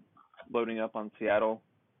that I'm loading up on Seattle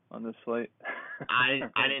on this slate?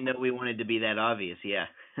 I didn't know we wanted to be that obvious. Yeah.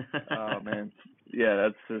 Oh man, yeah,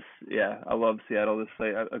 I love Seattle this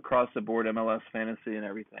slate across the board, MLS fantasy and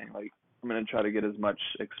everything. Like I'm gonna try to get as much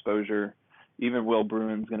exposure. Even Will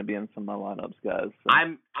Bruin's gonna be in some of my lineups, guys. So.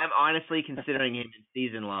 I'm honestly considering him in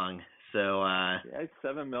season long. So yeah,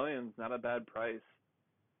 $7 million is not a bad price.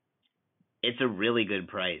 It's a really good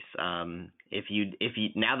price. If you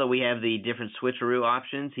now that we have the different switcheroo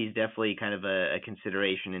options, he's definitely kind of a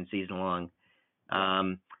consideration in season long.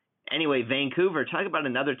 Anyway, Vancouver, talk about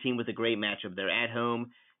another team with a great matchup. They're at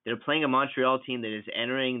home. They're playing a Montreal team that is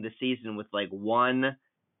entering the season with like one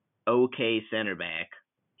okay center back.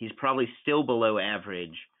 He's probably still below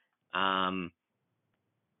average. I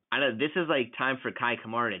know this is like time for Kai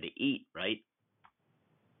Kamara to eat, right?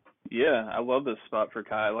 Yeah, I love this spot for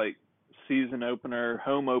Kai. Like season opener,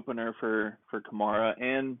 home opener for Kamara.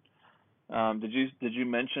 And did you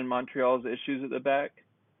mention Montreal's issues at the back?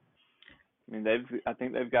 I mean, I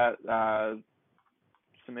think they've got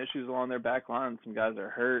some issues along their back line. Some guys are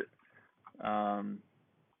hurt.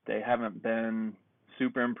 They haven't been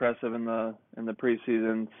super impressive in the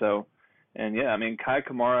preseason. So, and yeah, I mean, Kai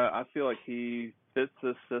Kamara, I feel like he fits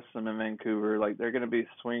this system in Vancouver. Like they're going to be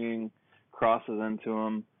swinging crosses into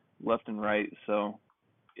him left and right. So,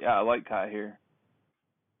 yeah, I like Kai here.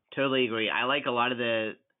 Totally agree. I like a lot of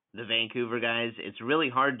the Vancouver guys. It's really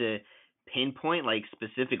hard to pinpoint like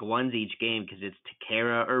specific ones each game because it's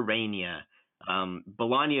Tekera or Rania.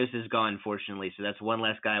 Bolaños is gone, fortunately, so that's one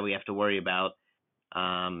less guy we have to worry about.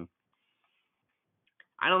 I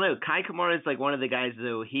don't know. Kai Kamara is like one of the guys,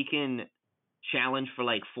 though. He can challenge for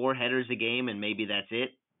like 4 headers a game, and maybe that's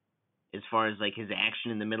it as far as like his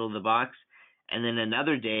action in the middle of the box. And then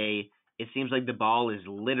another day, it seems like the ball is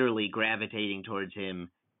literally gravitating towards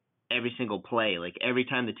him every single play. Like every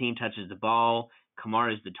time the team touches the ball,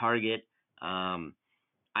 Kamara is the target.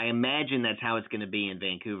 I imagine that's how it's going to be in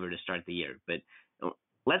Vancouver to start the year. But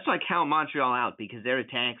let's not count Montreal out because their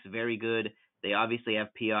attack's very good. They obviously have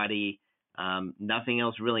Piatti. Nothing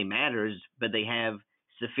else really matters, but they have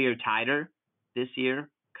Saphir Taider this year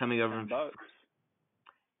coming over. $10.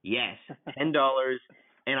 Yes, $10.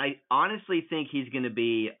 And I honestly think he's going to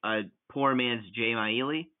be a poor man's Jay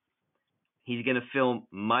Maile. He's going to fill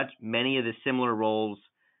many of the similar roles.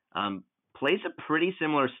 Plays a pretty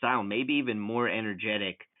similar style, maybe even more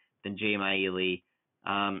energetic than Jay Maile.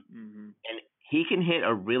 And he can hit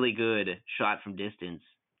a really good shot from distance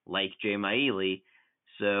like Jay Maile.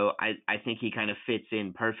 So I think he kind of fits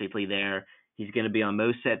in perfectly there. He's going to be on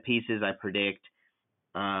most set pieces, I predict.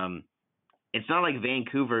 It's not like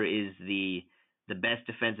Vancouver is the best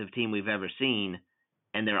defensive team we've ever seen,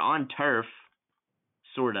 and they're on turf,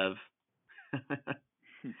 sort of,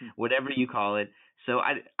 whatever you call it. So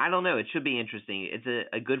I don't know. It should be interesting. It's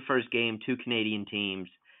a good first game, 2 Canadian teams.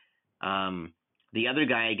 The other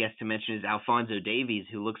guy, I guess, to mention is Alphonso Davies,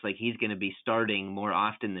 who looks like he's going to be starting more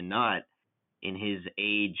often than not in his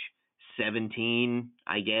age 17,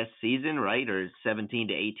 I guess, season, right? Or 17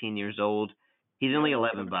 to 18 years old. He's only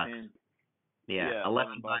 $11. Yeah, $11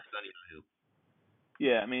 on Yahoo.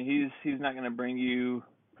 Yeah, I mean, he's not going to bring you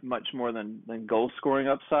much more than goal scoring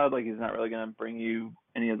upside. Like, he's not really going to bring you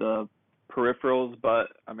any of the peripherals. But,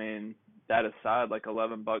 I mean, that aside, like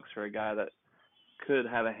 $11 for a guy that could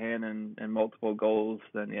have a hand in multiple goals,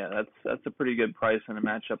 then, yeah, that's a pretty good price in a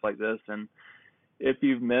matchup like this. And if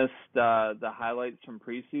you've missed the highlights from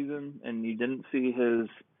preseason and you didn't see his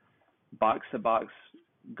box-to-box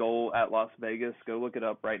goal at Las Vegas, go look it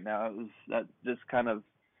up right now. That just kind of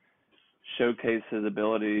showcased his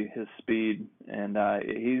ability, his speed, and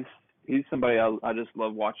he's somebody I just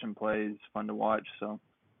love watching play. He's fun to watch. So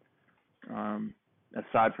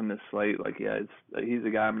aside from this slate, like he's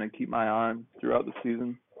a guy I'm going to keep my eye on throughout the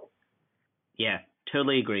season. Yeah,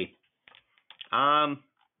 totally agree.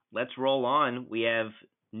 Let's roll on. We have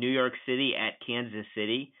New York City at Kansas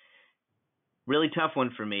City. Really tough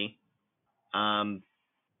one for me.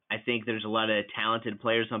 I think there's a lot of talented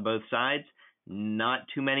players on both sides. Not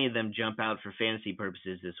too many of them jump out for fantasy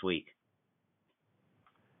purposes this week.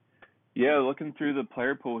 Yeah, looking through the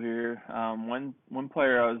player pool here, one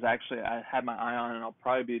player I had my eye on, and I'll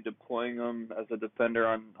probably be deploying him as a defender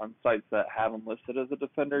on sites that have him listed as a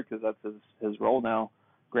defender because that's his role now.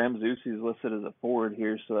 Graham Zusi is listed as a forward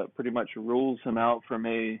here, so that pretty much rules him out for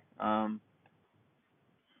me. I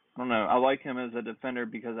don't know. I like him as a defender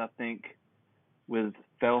because I think with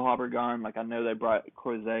Feilhaber gone, like I know they brought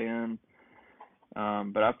Croizet in.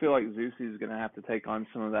 But I feel like Zusi is going to have to take on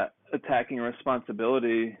some of that attacking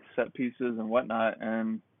responsibility, set pieces and whatnot.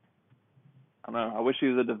 And I don't know. I wish he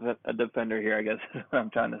was a defender here, I guess is what I'm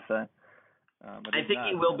trying to say. But I think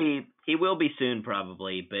he will be. He will be soon,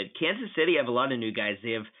 probably. But Kansas City have a lot of new guys.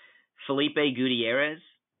 They have Felipe Gutierrez,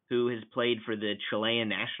 who has played for the Chilean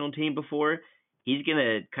national team before. He's going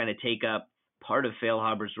to kind of take up part of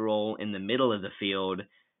Feilhaber's role in the middle of the field.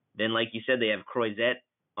 Then, like you said, they have Croizet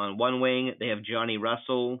on one wing. They have Johnny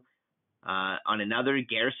Russell on another.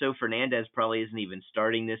 Gerso Fernandez probably isn't even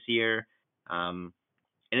starting this year. And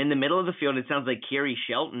in the middle of the field, it sounds like Kerry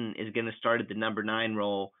Shelton is going to start at the number 9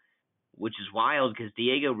 role, which is wild because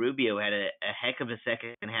Diego Rubio had a heck of a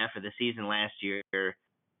second half of the season last year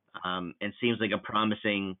and seems like a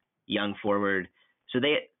promising young forward. So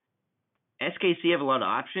SKC have a lot of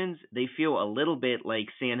options. They feel a little bit like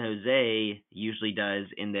San Jose usually does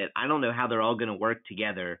in that I don't know how they're all going to work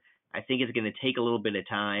together. I think it's going to take a little bit of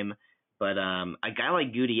time, but a guy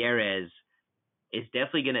like Gutierrez is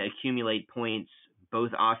definitely going to accumulate points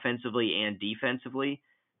both offensively and defensively.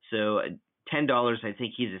 So $10, I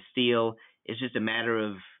think he's a steal. It's just a matter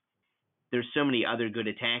of there's so many other good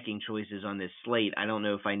attacking choices on this slate. I don't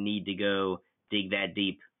know if I need to go dig that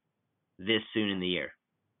deep this soon in the year.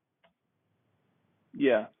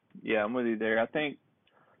 Yeah, I'm with you there. I think,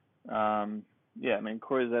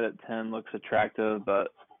 Croizet at 10 looks attractive,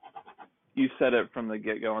 but you said it from the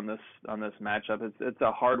get-go on this matchup. It's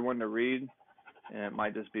a hard one to read, and it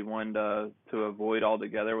might just be one to avoid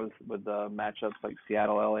altogether with matchups like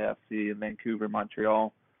Seattle, LAFC, and Vancouver,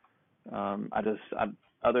 Montreal.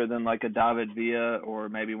 Other than like a David Villa or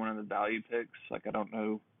maybe one of the value picks, like I don't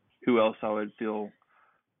know who else I would feel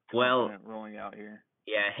confident rolling out here.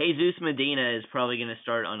 Yeah, Jesus Medina is probably going to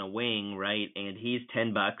start on a wing, right? And he's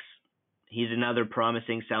 $10. He's another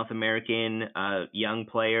promising South American young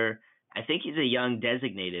player. I think he's a young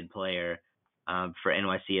designated player for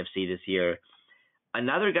NYCFC this year.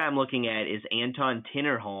 Another guy I'm looking at is Anton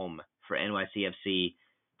Tinnerholm for NYCFC,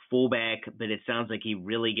 fullback, but it sounds like he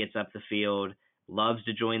really gets up the field, loves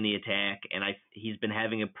to join the attack, and he's been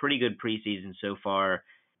having a pretty good preseason so far.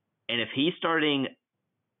 And if he's starting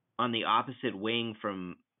on the opposite wing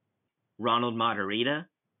from Ronald Matarrita,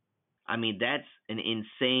 I mean, that's an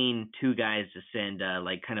insane 2 guys to send,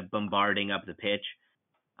 kind of bombarding up the pitch.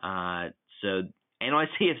 So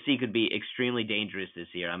NYCFC could be extremely dangerous this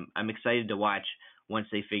year. I'm excited to watch once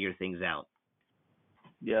they figure things out.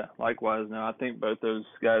 Yeah, likewise. No, I think both those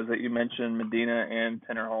guys that you mentioned, Medina and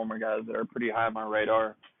Tinnerholm, are guys that are pretty high on my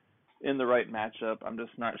radar in the right matchup. I'm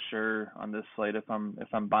just not sure on this slate if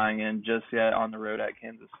I'm buying in just yet on the road at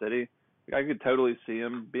Kansas City. I could totally see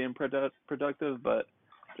him being productive, but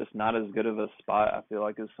just not as good of a spot, I feel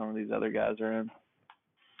like, as some of these other guys are in.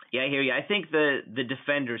 Yeah, I hear you. I think the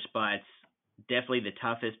defender spot's definitely the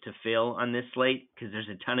toughest to fill on this slate because there's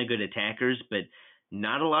a ton of good attackers, but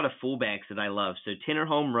not a lot of fullbacks that I love. So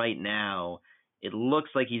Tinnerholm right now, it looks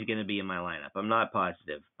like he's going to be in my lineup. I'm not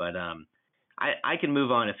positive, but I can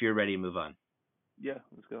move on if you're ready to move on. Yeah,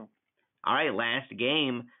 let's go. All right, last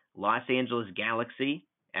game, Los Angeles Galaxy,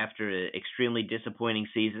 after an extremely disappointing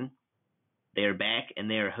season. They are back, and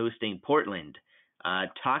they are hosting Portland.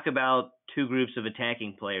 Talk about 2 groups of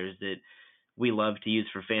attacking players that we love to use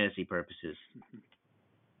for fantasy purposes.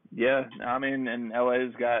 Yeah, I mean, and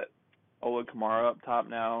LA's got Ola Kamara up top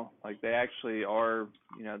now. Like, they actually are,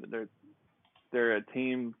 they're a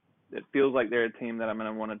team. It feels like they're a team that I'm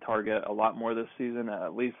going to want to target a lot more this season,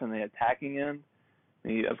 at least in the attacking end.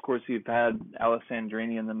 Of course, you've had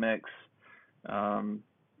Alessandrini in the mix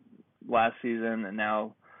last season, and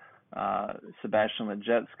now Sebastian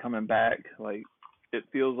Leget's coming back. Like, it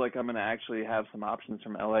feels like I'm going to actually have some options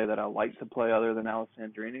from LA that I like to play other than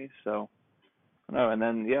Alessandrini. So, no. And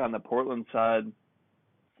then, on the Portland side,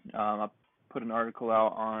 I put an article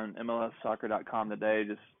out on MLSsoccer.com today,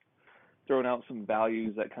 just throwing out some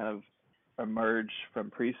values that kind of emerge from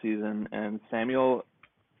preseason. And Samuel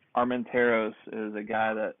Armenteros is a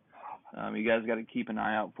guy that you guys got to keep an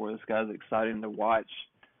eye out for. This guy's exciting to watch.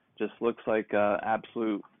 Just looks like an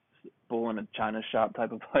absolute bull in a china shop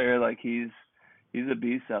type of player. Like, he's a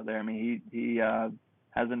beast out there. I mean, he has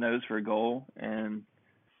a nose for a goal and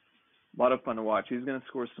a lot of fun to watch. He's going to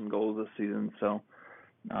score some goals this season. So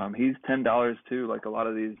He's $10 too, like a lot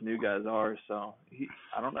of these new guys are. So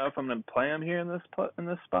I don't know if I'm going to play him here in this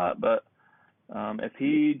spot, but if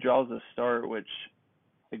he draws a start, which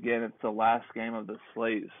again it's the last game of the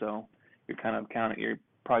slate, so you're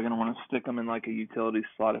probably going to want to stick him in like a utility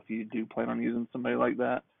slot if you do plan on using somebody like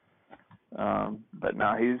that. But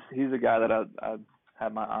no, he's a guy that I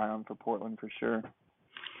have my eye on for Portland for sure.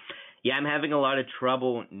 Yeah, I'm having a lot of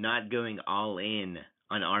trouble not going all in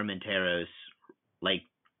on Armenteros like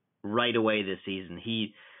right away this season.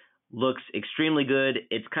 He looks extremely good.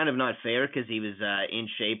 It's kind of not fair because he was in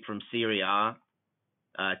shape from Serie A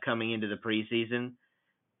coming into the preseason,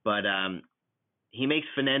 but he makes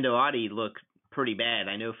Fernando Adi look pretty bad.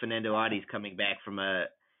 I know Fernando Adi's coming back from a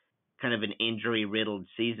kind of an injury-riddled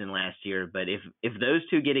season last year, but if those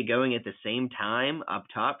two get it going at the same time up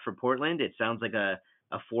top for Portland, it sounds like a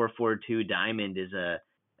 4-4-2 diamond is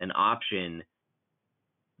an option.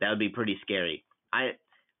 That would be pretty scary. I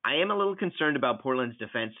am a little concerned about Portland's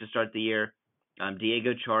defense to start the year.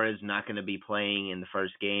 Diego Chara is not going to be playing in the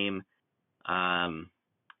first game. And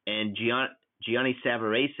Gianni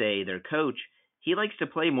Savarese, their coach, he likes to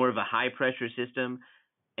play more of a high-pressure system,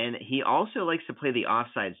 and he also likes to play the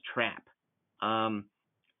offsides trap.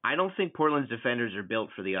 I don't think Portland's defenders are built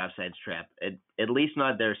for the offsides trap, at least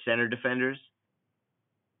not their center defenders.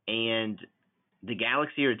 And the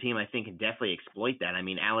Galaxy are a team I think can definitely exploit that. I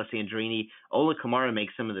mean, Alessandrini, Ola Kamara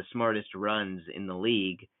makes some of the smartest runs in the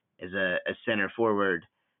league as a center forward.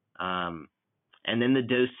 And then the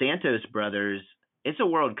Dos Santos brothers, it's a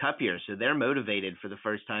World Cup year, so they're motivated for the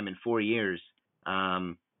first time in 4 years.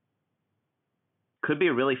 Could be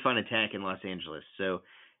a really fun attack in Los Angeles. So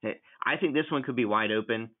I think this one could be wide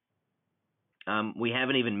open. We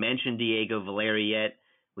haven't even mentioned Diego Valeri yet.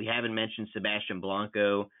 We haven't mentioned Sebastian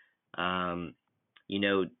Blanco.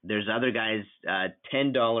 There's other guys,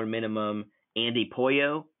 $10 minimum. Andy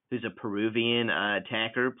Pollo, who's a Peruvian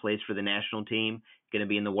attacker, plays for the national team, going to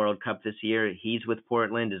be in the World Cup this year. He's with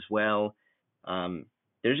Portland as well.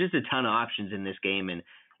 There's just a ton of options in this game, and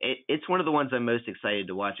it's one of the ones I'm most excited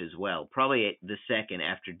to watch as well. Probably the second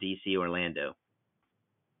after DC Orlando.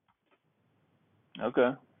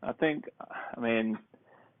 Okay. I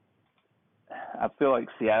feel like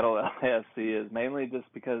Seattle LAFC is mainly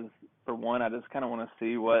just because, for one, I just kind of want to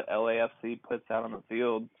see what LAFC puts out on the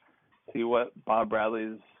field, see what Bob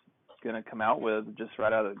Bradley's going to come out with just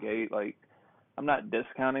right out of the gate. Like, I'm not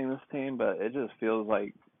discounting this team, but it just feels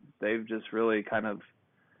like they've just really kind of,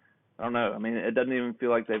 I don't know. I mean, it doesn't even feel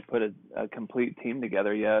like they've put a complete team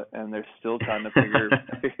together yet, and they're still trying to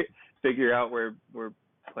figure out where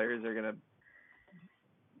players are going to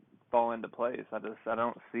fall into place. I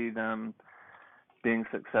don't see them being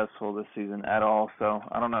successful this season at all. So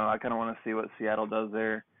I don't know. I kind of want to see what Seattle does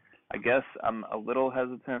there. I guess I'm a little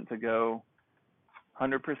hesitant to go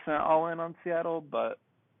 100% all in on Seattle, but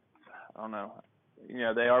I don't know.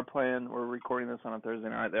 They are playing. We're recording this on a Thursday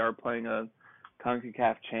night. They are playing a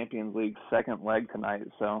CONCACAF Champions League second leg tonight.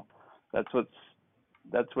 So that's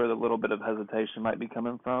where the little bit of hesitation might be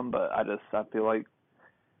coming from. But I feel like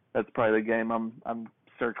that's probably the game I'm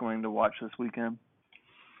circling to watch this weekend.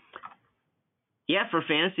 Yeah, for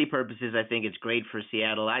fantasy purposes, I think it's great for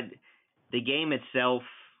Seattle. The game itself,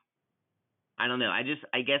 I don't know. I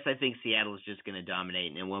guess I think Seattle is just going to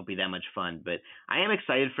dominate, and it won't be that much fun. But I am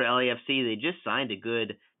excited for LAFC. They just signed a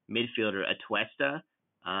good midfielder, Atuesta,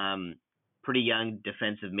 pretty young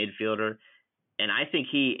defensive midfielder, and I think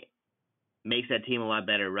he makes that team a lot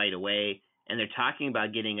better right away. And they're talking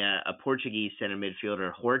about getting a Portuguese center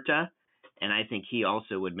midfielder, Horta, and I think he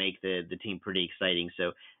also would make the team pretty exciting.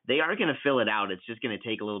 So they are going to fill it out. It's just going to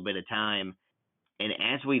take a little bit of time. And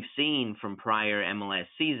as we've seen from prior MLS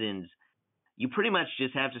seasons, you pretty much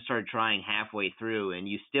just have to start trying halfway through, and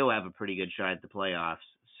you still have a pretty good shot at the playoffs.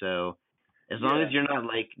 So as long as you're not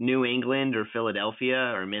like New England or Philadelphia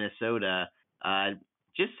or Minnesota,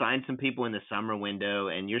 just sign some people in the summer window,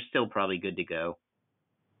 and you're still probably good to go.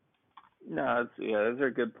 No, those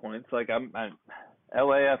are good points. Like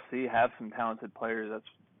LAFC have some talented players. That's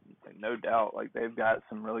like, no doubt. Like they've got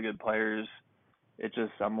some really good players. It's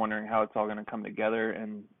just I'm wondering how it's all going to come together.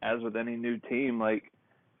 And as with any new team,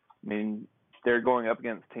 they're going up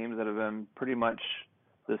against teams that have been pretty much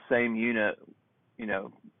the same unit,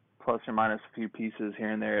 plus or minus a few pieces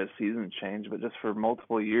here and there as seasons change, but just for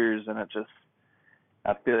multiple years. And it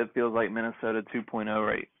feels like Minnesota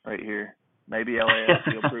 2.0 right here. Maybe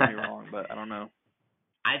LAFC will prove me wrong, but I don't know.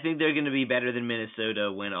 I think they're going to be better than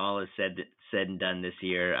Minnesota when all is said and done this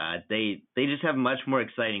year. They just have much more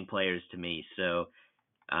exciting players to me, so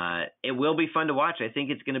it will be fun to watch. I think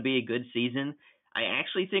it's going to be a good season. I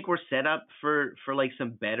actually think we're set up for like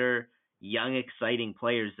some better young, exciting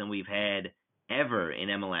players than we've had ever in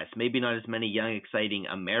MLS. Maybe not as many young, exciting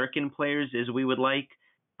American players as we would like,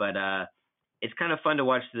 but it's kind of fun to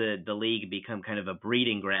watch the league become kind of a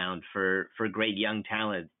breeding ground for great young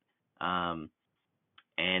talent. And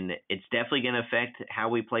it's definitely going to affect how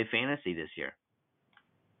we play fantasy this year.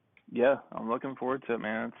 Yeah, I'm looking forward to it,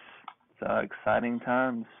 man. It's exciting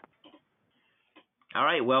times. All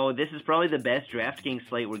right, well, this is probably the best DraftKings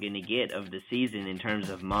slate we're going to get of the season in terms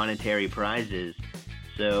of monetary prizes.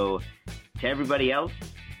 So to everybody else,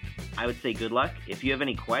 I would say good luck. If you have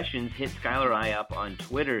any questions, hit Skylar or I up on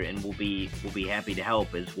Twitter, and we'll be happy to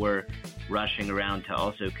help as we're rushing around to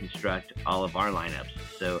also construct all of our lineups.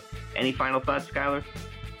 So any final thoughts, Skylar?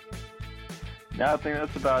 No, I think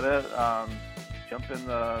that's about it. Jump in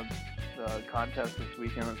the contest this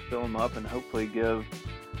weekend. Let's fill them up and hopefully give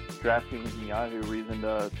DraftKings and Yahoo reason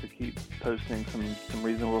to keep posting some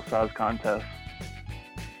reasonable size contests.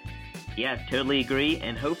 Yeah, totally agree.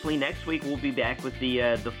 And hopefully next week we'll be back with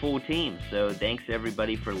the full team. So thanks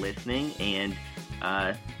everybody for listening, and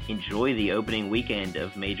enjoy the opening weekend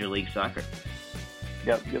of Major League Soccer.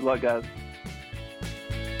 Yep. Good luck, guys.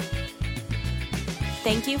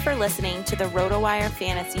 Thank you for listening to the RotoWire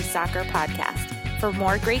Fantasy Soccer Podcast. For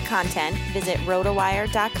more great content, visit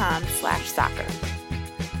rotowire.com/soccer.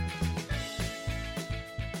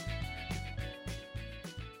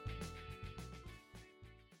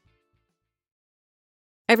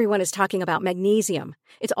 Everyone is talking about magnesium.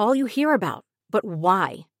 It's all you hear about. But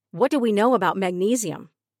why? What do we know about magnesium?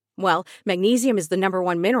 Well, magnesium is the number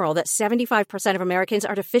one mineral that 75% of Americans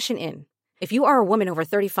are deficient in. If you are a woman over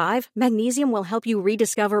 35, magnesium will help you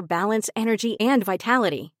rediscover balance, energy, and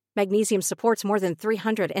vitality. Magnesium supports more than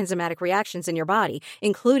 300 enzymatic reactions in your body,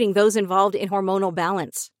 including those involved in hormonal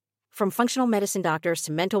balance. From functional medicine doctors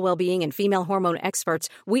to mental well-being and female hormone experts,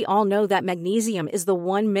 we all know that magnesium is the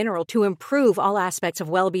one mineral to improve all aspects of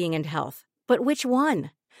well-being and health. But which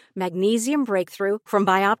one? Magnesium Breakthrough from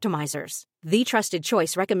Bioptimizers, the trusted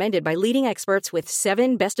choice recommended by leading experts with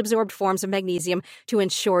 7 best-absorbed forms of magnesium to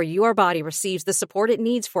ensure your body receives the support it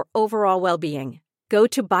needs for overall well-being. Go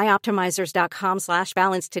to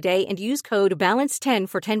bioptimizers.com/balance today and use code BALANCE10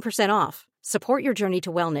 for 10% off. Support your journey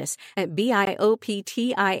to wellness at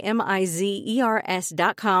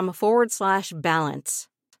bioptimizers.com/balance.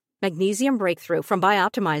 Magnesium Breakthrough from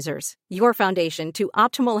Bioptimizers, your foundation to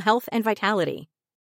optimal health and vitality.